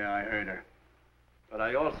it. Yeah, I heard her. But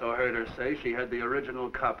I also heard her say she had the original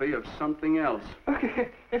copy of something else. Okay,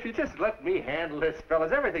 if you just let me handle this,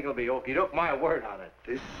 fellas, everything will be okey-doke. My word on it.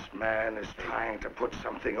 This man is trying to put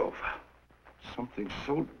something over. Something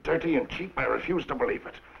so dirty and cheap, I refuse to believe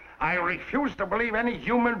it. I refuse to believe any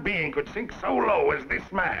human being could sink so low as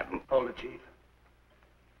this man. Hold it, Chief.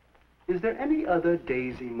 Is there any other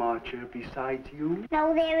Daisy Marcher besides you?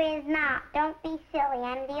 No, there is not. Don't be silly.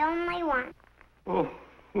 I'm the only one. Oh.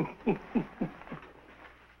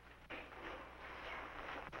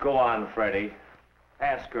 Go on, Freddie.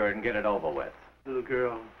 Ask her and get it over with. Little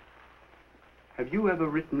girl, have you ever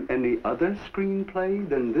written any other screenplay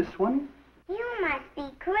than this one? You must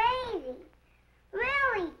be crazy.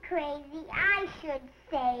 Really crazy, I should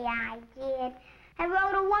say I did. I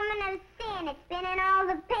wrote A Woman of Sin. It's been in all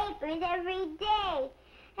the papers every day.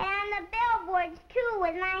 And on the billboards, too,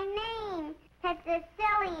 with my name. That's the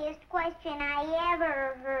silliest question I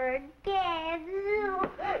ever heard.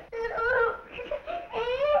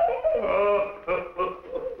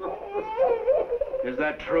 Is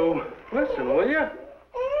that true? Listen, will you?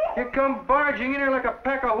 You come barging in here like a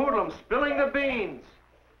pack of hoodlums, spilling the beans.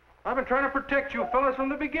 I've been trying to protect you fellas from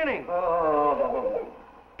the beginning. Oh.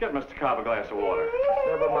 Get Mr. Cobb a glass of water.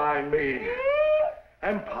 Never mind me.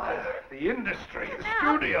 Empire, the industry, the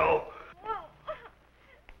studio.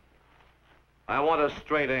 I want a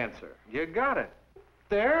straight answer. You got it.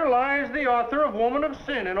 There lies the author of Woman of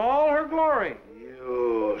Sin in all her glory.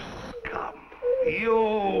 You scum.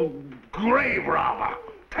 You grave robber.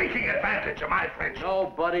 Taking advantage of my friendship.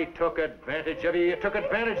 Nobody took advantage of you. You took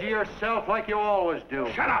advantage of yourself like you always do.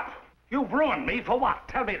 Shut up. You've ruined me for what?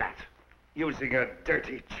 Tell me that. Using a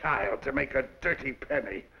dirty child to make a dirty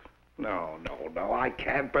penny. No, I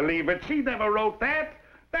can't believe it. She never wrote that.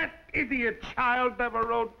 That idiot child never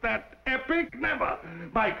wrote that epic. Never.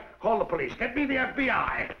 Mike, call the police. Get me the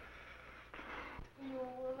FBI. You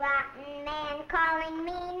rotten man calling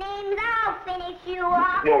me names. I'll finish you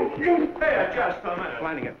off. Hey, just a minute.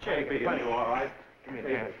 Flanagan. JB, Flanagan. you all right? Give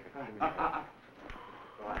me a hand.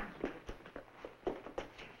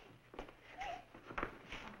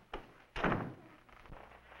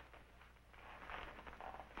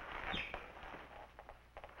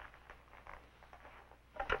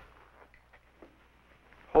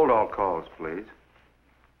 Hold all calls, please.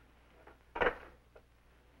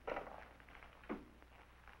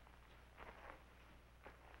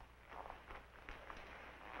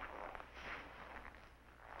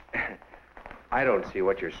 I don't see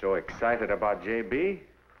what you're so excited about, J.B.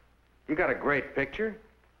 You got a great picture.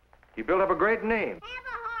 You built up a great name. Have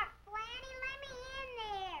a heart, Flanny. Let me in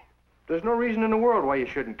there. There's no reason in the world why you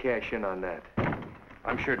shouldn't cash in on that.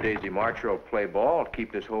 I'm sure Daisy Marsha will play ball,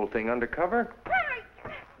 keep this whole thing undercover.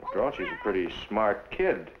 After all, she's a pretty smart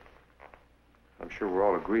kid. I'm sure we're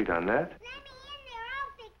all agreed on that. Let me in there.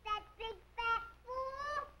 I'll fix that big fat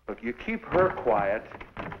fool. Look, you keep her quiet,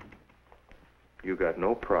 you got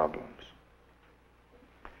no problems.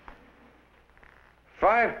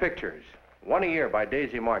 5 pictures, 1 a year by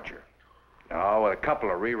Daisy Marsha. Now, with a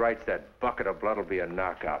couple of rewrites, that bucket of blood will be a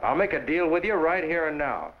knockout. I'll make a deal with you right here and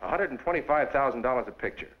now. $125,000 a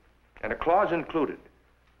picture. And a clause included.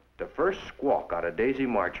 The first squawk out of Daisy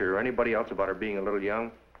Marsha or anybody else about her being a little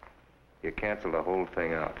young, you cancel the whole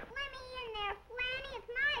thing out. Let me in there, Flanny. It's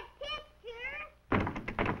my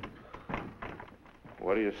picture.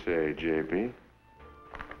 What do you say, JB?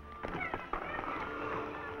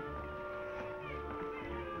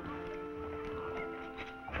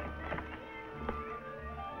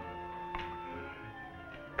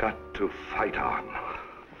 Got to fight on.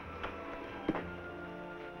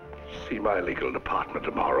 See my legal department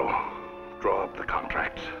tomorrow. Draw up the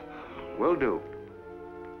contracts. Will do.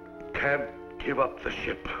 Can't give up the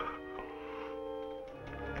ship.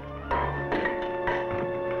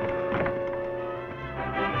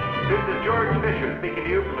 This is George Fisher speaking to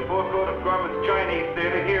you from the forecourt of Garmes Chinese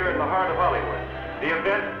Theater here in the heart of Hollywood. The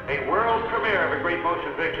event, a world premiere of a great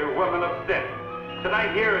motion picture, Woman of Sin.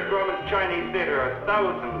 Tonight here at Garmes Chinese Theater are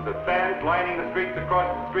thousands of fans lining the streets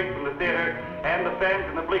across the street from the theater and the fans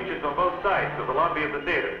in the bleachers on both sides of the lobby of the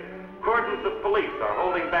theater. Cordons of police are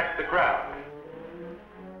holding back the crowd.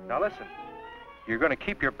 Now listen, you're going to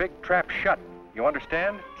keep your big trap shut. You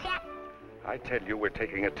understand? Shut. I tell you, we're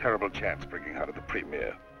taking a terrible chance bringing her to the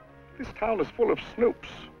premiere. This town is full of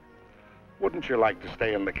snoops. Wouldn't you like to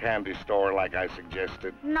stay in the candy store like I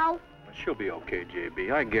suggested? No. She'll be okay,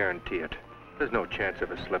 JB. I guarantee it. There's no chance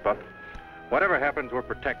of a slip-up. Whatever happens, we're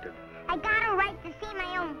protected. I got a right to see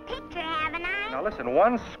my own picture, haven't I? Now listen,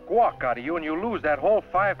 one squawk out of you and you lose that whole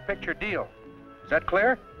 5-picture deal. Is that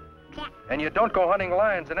clear? Check. And you don't go hunting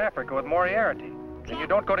lions in Africa with Moriarty. And you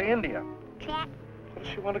don't go to India. Check. What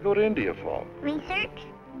does she want to go to India for? Research.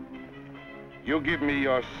 You give me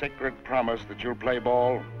your sacred promise that you'll play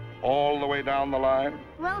ball all the way down the line?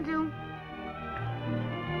 Will do.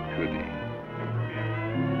 Goody.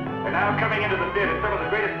 And now coming into the theater, some of the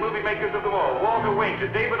greatest movie makers of them all. Walter Winchell,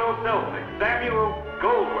 David O. Selznick, Samuel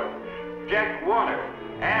Goldwyn, Jack Warner,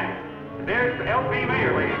 and there's L.B.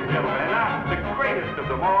 Mayer, ladies and gentlemen. And now, the greatest of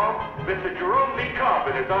them all, Mr. Jerome B. Cobb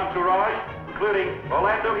and his entourage, including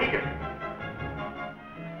Orlando Higgins.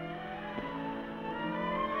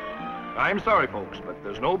 I'm sorry, folks, but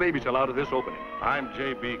there's no babies allowed at this opening. I'm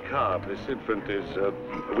J.B. Cobb. This infant is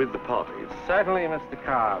with the party. Certainly, Mr.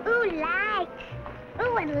 Cobb. Ooh, lights.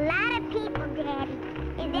 Ooh, a lot of people, Daddy.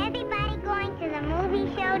 Is everybody going to the movie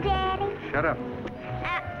show, Daddy? Shut up.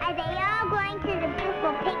 Are they all going to the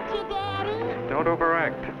beautiful picture, Daddy? Don't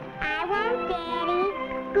overact.